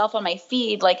picture of myself on my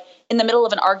feed, like in the middle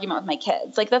of an argument with my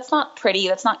kids. Like, that's not pretty.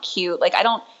 That's not cute. Like, I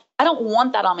don't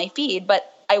want that on my feed, but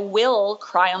I will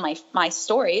cry on my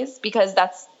stories because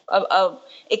that's a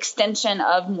extension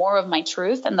of more of my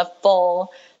truth and the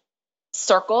full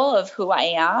circle of who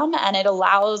I am. And it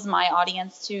allows my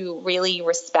audience to really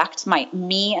respect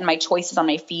me and my choices on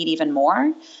my feed even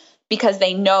more because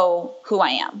they know who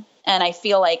I am. And I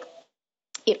feel like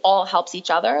it all helps each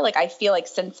other. Like, I feel like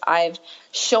since I've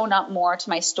shown up more to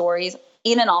my stories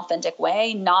in an authentic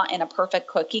way, not in a perfect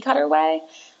cookie cutter way,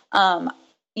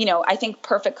 I think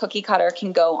perfect cookie cutter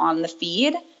can go on the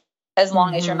feed as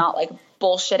long as you're not like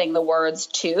bullshitting the words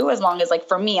too, as long as like,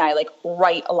 for me, I like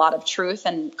write a lot of truth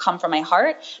and come from my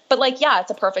heart. But like, yeah,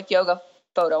 it's a perfect yoga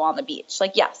photo on the beach.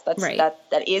 Like, yes, that's right.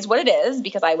 That is what it is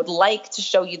because I would like to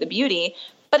show you the beauty,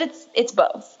 but it's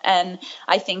both. And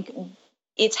I think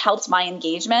it's helped my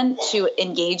engagement to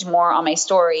engage more on my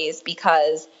stories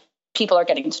because people are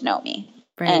getting to know me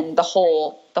and the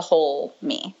whole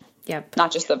me. Yep.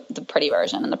 Not just the pretty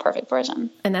version and the perfect version.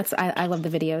 And I love the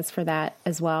videos for that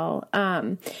as well.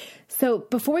 So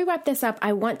before we wrap this up,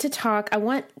 I want to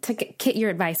get your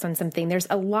advice on something. There's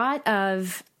a lot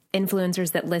of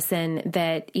influencers that listen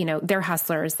that, they're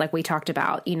hustlers, like we talked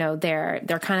about,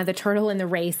 they're kind of the turtle in the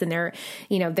race, and they're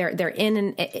in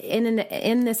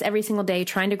this every single day,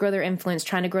 trying to grow their influence,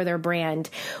 trying to grow their brand.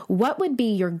 What would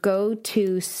be your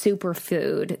go-to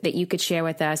superfood that you could share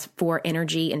with us for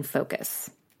energy and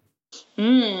focus?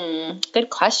 Good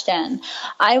question.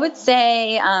 I would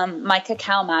say my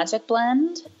cacao magic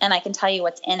blend, and I can tell you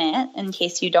what's in it in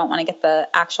case you don't want to get the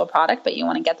actual product, but you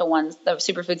want to get the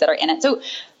superfoods that are in it. So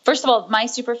first of all, my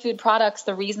superfood products,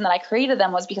 the reason that I created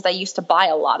them was because I used to buy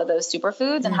a lot of those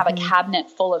superfoods and have a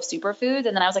cabinet full of superfoods.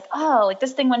 And then I was like, oh, like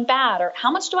this thing went bad, or how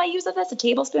much do I use of this? A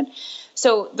tablespoon.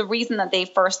 So the reason that they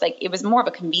first, like, it was more of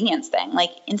a convenience thing.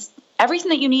 Like, everything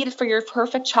that you need for your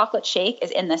perfect chocolate shake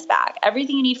is in this bag.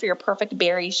 Everything you need for your perfect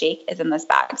berry shake is in this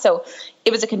bag. So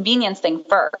it was a convenience thing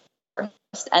first.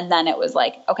 And then it was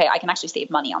like, okay, I can actually save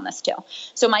money on this too.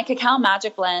 So my cacao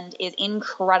magic blend is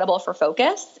incredible for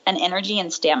focus and energy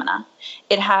and stamina.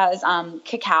 It has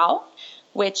cacao,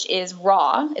 which is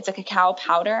raw. It's a cacao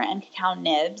powder and cacao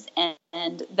nibs.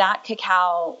 And that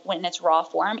cacao, when it's raw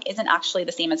form, isn't actually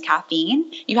the same as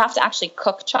caffeine. You have to actually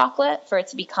cook chocolate for it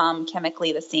to become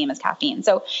chemically the same as caffeine.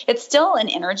 So it's still an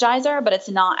energizer, but it's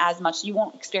not as much. You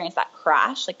won't experience that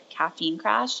crash, like a caffeine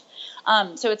crash.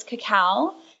 So it's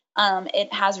cacao.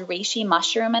 It has reishi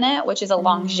mushroom in it, which is a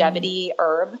longevity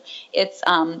herb. It's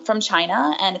from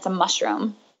China, and it's a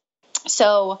mushroom.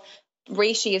 So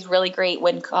reishi is really great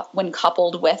when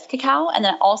coupled with cacao, and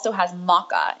then it also has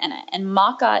maca in it. And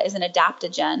maca is an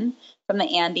adaptogen from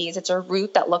the Andes. It's a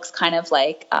root that looks kind of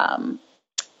like a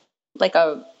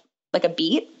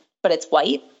beet, but it's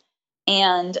white.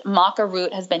 And maca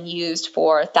root has been used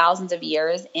for thousands of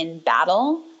years in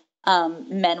battle.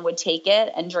 Men would take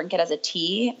it and drink it as a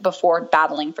tea before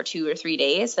battling for 2 or 3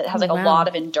 days. So it has like a lot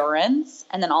of endurance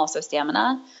and then also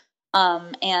stamina.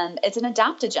 And it's an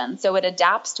adaptogen. So it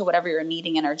adapts to whatever you're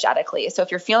needing energetically. So if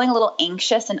you're feeling a little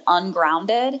anxious and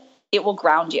ungrounded, it will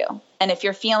ground you. And if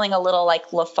you're feeling a little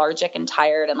like lethargic and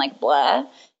tired and like blah,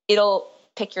 it'll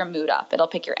pick your mood up. It'll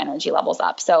pick your energy levels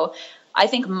up. So I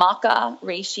think maca,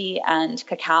 reishi, and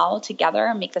cacao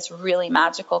together make this really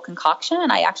magical concoction.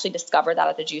 And I actually discovered that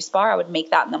at the juice bar. I would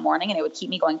make that in the morning and it would keep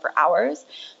me going for hours.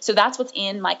 So that's what's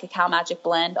in my cacao magic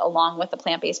blend, along with the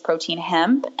plant-based protein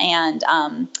hemp and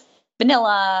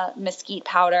vanilla, mesquite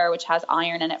powder, which has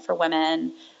iron in it for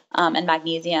women, and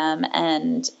magnesium.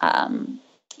 And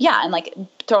and like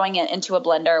throwing it into a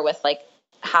blender with like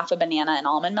half a banana and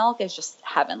almond milk is just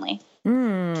heavenly.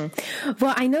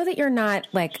 Well, I know that you're not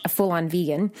like a full-on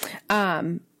vegan.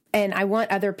 And I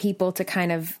want other people to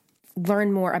kind of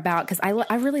learn more about, because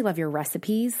I really love your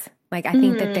recipes. Like, I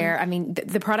think that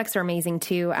the products are amazing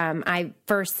too. I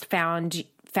first found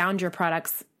your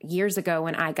products years ago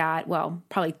when I got,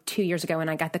 probably 2 years ago when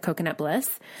I got the Coconut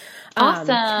Bliss.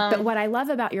 Awesome. But what I love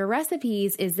about your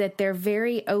recipes is that they're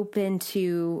very open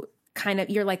to kind of,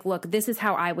 you're like, look, this is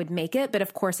how I would make it. But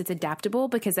of course it's adaptable,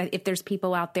 because if there's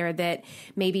people out there that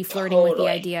may be flirting with the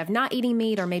idea of not eating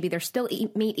meat, or maybe they're still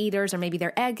meat eaters, or maybe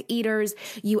they're egg eaters,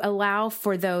 you allow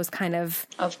for those kind of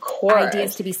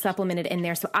ideas to be supplemented in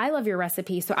there. So I love your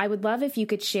recipe. So I would love if you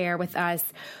could share with us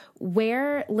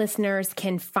where listeners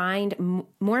can find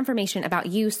more information about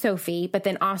you, Sophie, but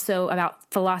then also about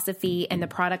Philosophy and the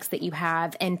products that you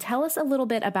have. And tell us a little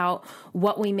bit about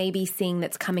what we may be seeing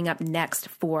that's coming up next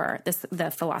for the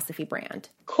Philosophy brand.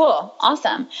 Cool.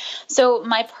 Awesome. So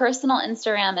my personal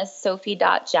Instagram is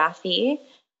sophie.jaffe.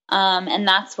 And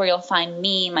that's where you'll find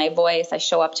me, my voice. I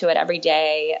show up to it every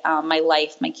day, my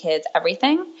life, my kids,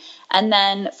 everything. And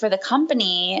then for the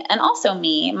company and also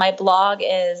me, my blog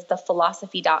is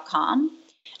thephilosophy.com.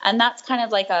 And that's kind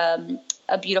of like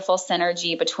a beautiful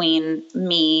synergy between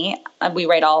me. I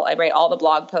write all the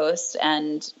blog posts,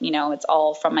 and, it's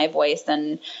all from my voice,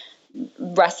 and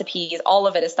recipes. All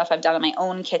of it is stuff I've done in my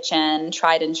own kitchen,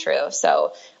 tried and true.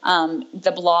 So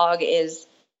the blog is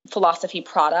Philosophy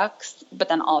products, but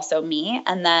then also me.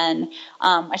 And then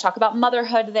I talk about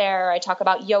motherhood there. I talk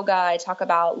about yoga. I talk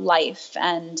about life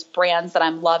and brands that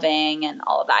I'm loving and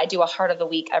all of that. I do a heart of the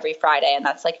week every Friday, and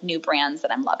that's like new brands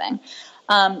that I'm loving.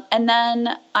 And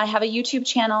then I have a YouTube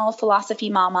channel,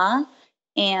 Philosophy Mama,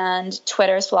 and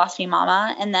Twitter's Philosophy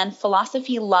Mama, and then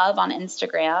Philosophy Love on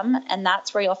Instagram. And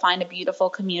that's where you'll find a beautiful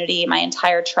community, my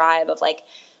entire tribe of like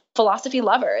philosophy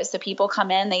lovers. So people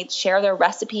come in, they share their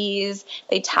recipes,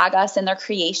 they tag us in their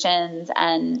creations,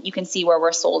 and you can see where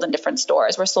we're sold in different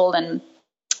stores. We're sold in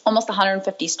almost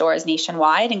 150 stores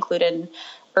nationwide, including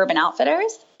Urban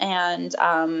Outfitters, and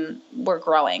we're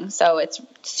growing. So it's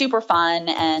super fun,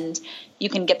 and you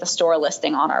can get the store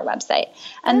listing on our website.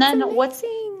 And That's then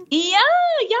amazing.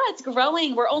 It's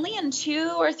growing. We're only in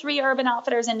 2 or 3 Urban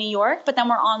Outfitters in New York, but then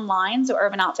we're online. So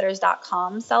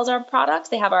urbanoutfitters.com sells our products.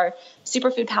 They have our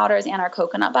superfood powders and our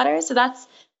coconut butters. So that's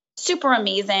super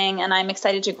amazing. And I'm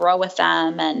excited to grow with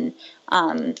them. And,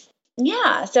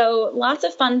 so lots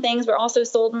of fun things. We're also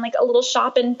sold in like a little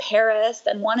shop in Paris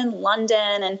and one in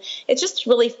London. And it's just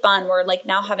really fun. We're like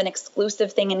now have an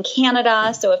exclusive thing in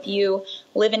Canada. So if you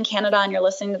live in Canada and you're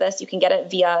listening to this, you can get it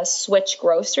via Switch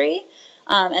Grocery.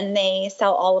 And they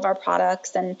sell all of our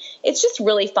products, and it's just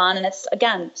really fun. And it's,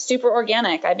 again, super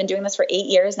organic. I've been doing this for 8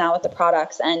 years now with the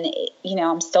products, and,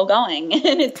 I'm still going.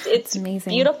 And it's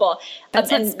amazing. Beautiful.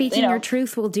 That's what speaking your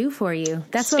truth will do for you.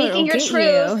 That's what speaking your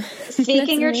truth,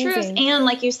 speaking your truth. And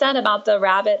like you said about the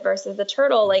rabbit versus the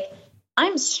turtle, like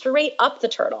I'm straight up the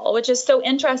turtle, which is so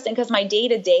interesting because my day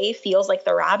to day feels like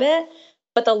the rabbit.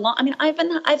 But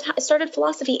I've started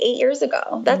Philosophy 8 years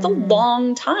ago. That's a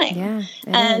long time. Yeah,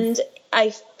 and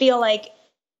I feel like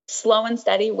slow and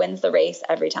steady wins the race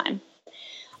every time.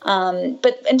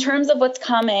 But in terms of what's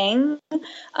coming,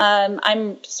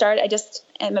 I just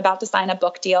am about to sign a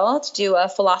book deal to do a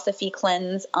Philosophy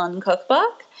Cleanse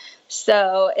uncookbook.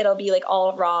 So it'll be like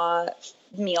all raw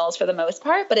meals for the most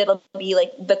part, but it'll be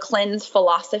like the cleanse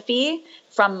philosophy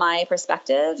from my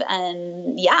perspective.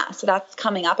 And so that's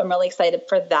coming up. I'm really excited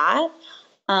for that.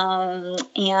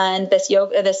 And this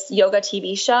yoga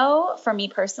TV show for me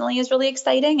personally is really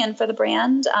exciting. And for the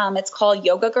brand, it's called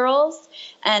Yoga Girls,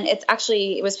 and it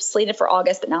was slated for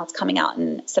August, but now it's coming out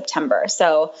in September.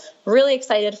 So really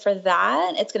excited for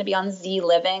that. It's going to be on Z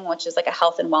Living, which is like a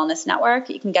health and wellness network.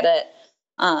 You can get it,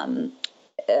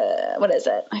 what is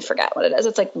it? I forget what it is.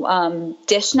 It's like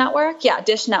Dish Network. Yeah,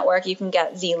 Dish Network. You can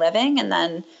get Z Living, and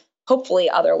then hopefully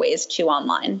other ways too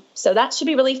online. So that should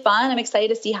be really fun. I'm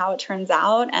excited to see how it turns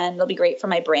out, and it'll be great for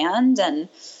my brand. And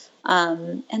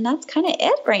that's kind of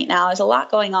it right now. There's a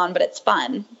lot going on, but it's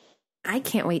fun. I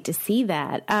can't wait to see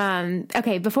that.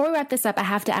 Okay, before we wrap this up, I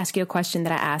have to ask you a question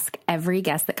that I ask every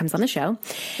guest that comes on the show.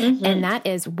 Mm-hmm. And that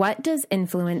is, what does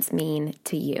influence mean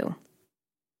to you?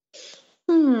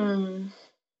 I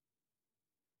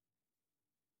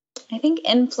think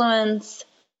influence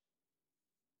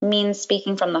means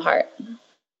speaking from the heart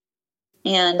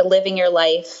and living your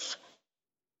life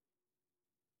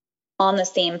on the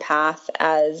same path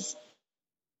as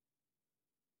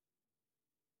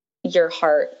your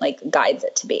heart guides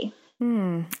it to be.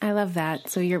 I love that.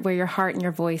 So where your heart and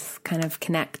your voice kind of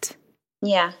connect.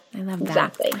 Yeah, I love that.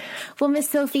 Exactly. Well, Miss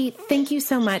Sophie, thank you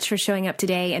so much for showing up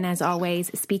today. And as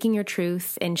always, speaking your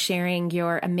truth and sharing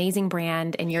your amazing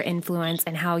brand and your influence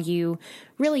and how you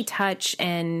really touch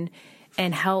and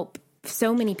help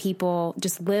so many people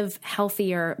just live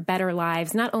healthier, better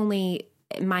lives, not only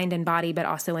mind and body, but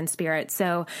also in spirit.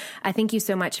 So I thank you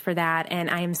so much for that.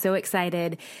 And I am so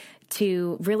excited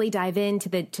to really dive into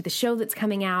the show that's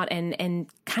coming out and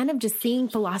kind of just seeing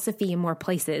philosophy in more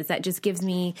places. That just gives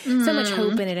me so much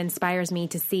hope, and it inspires me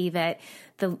to see that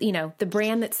the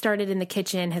brand that started in the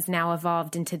kitchen has now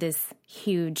evolved into this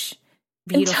huge,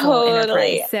 beautiful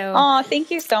enterprise. So,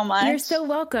 thank you so much. You're so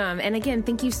welcome. And again,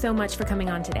 thank you so much for coming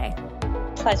on today.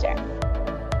 Pleasure.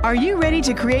 Are you ready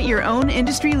to create your own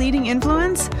industry-leading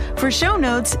influence? For show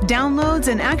notes, downloads,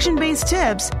 and action-based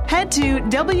tips, head to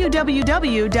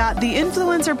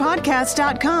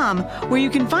www.theinfluencerpodcast.com, where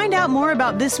you can find out more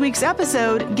about this week's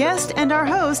episode, guest, and our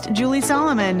host, Julie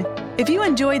Solomon. If you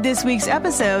enjoyed this week's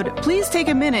episode, please take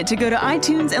a minute to go to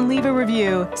iTunes and leave a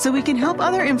review so we can help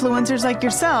other influencers like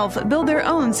yourself build their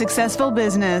own successful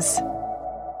business.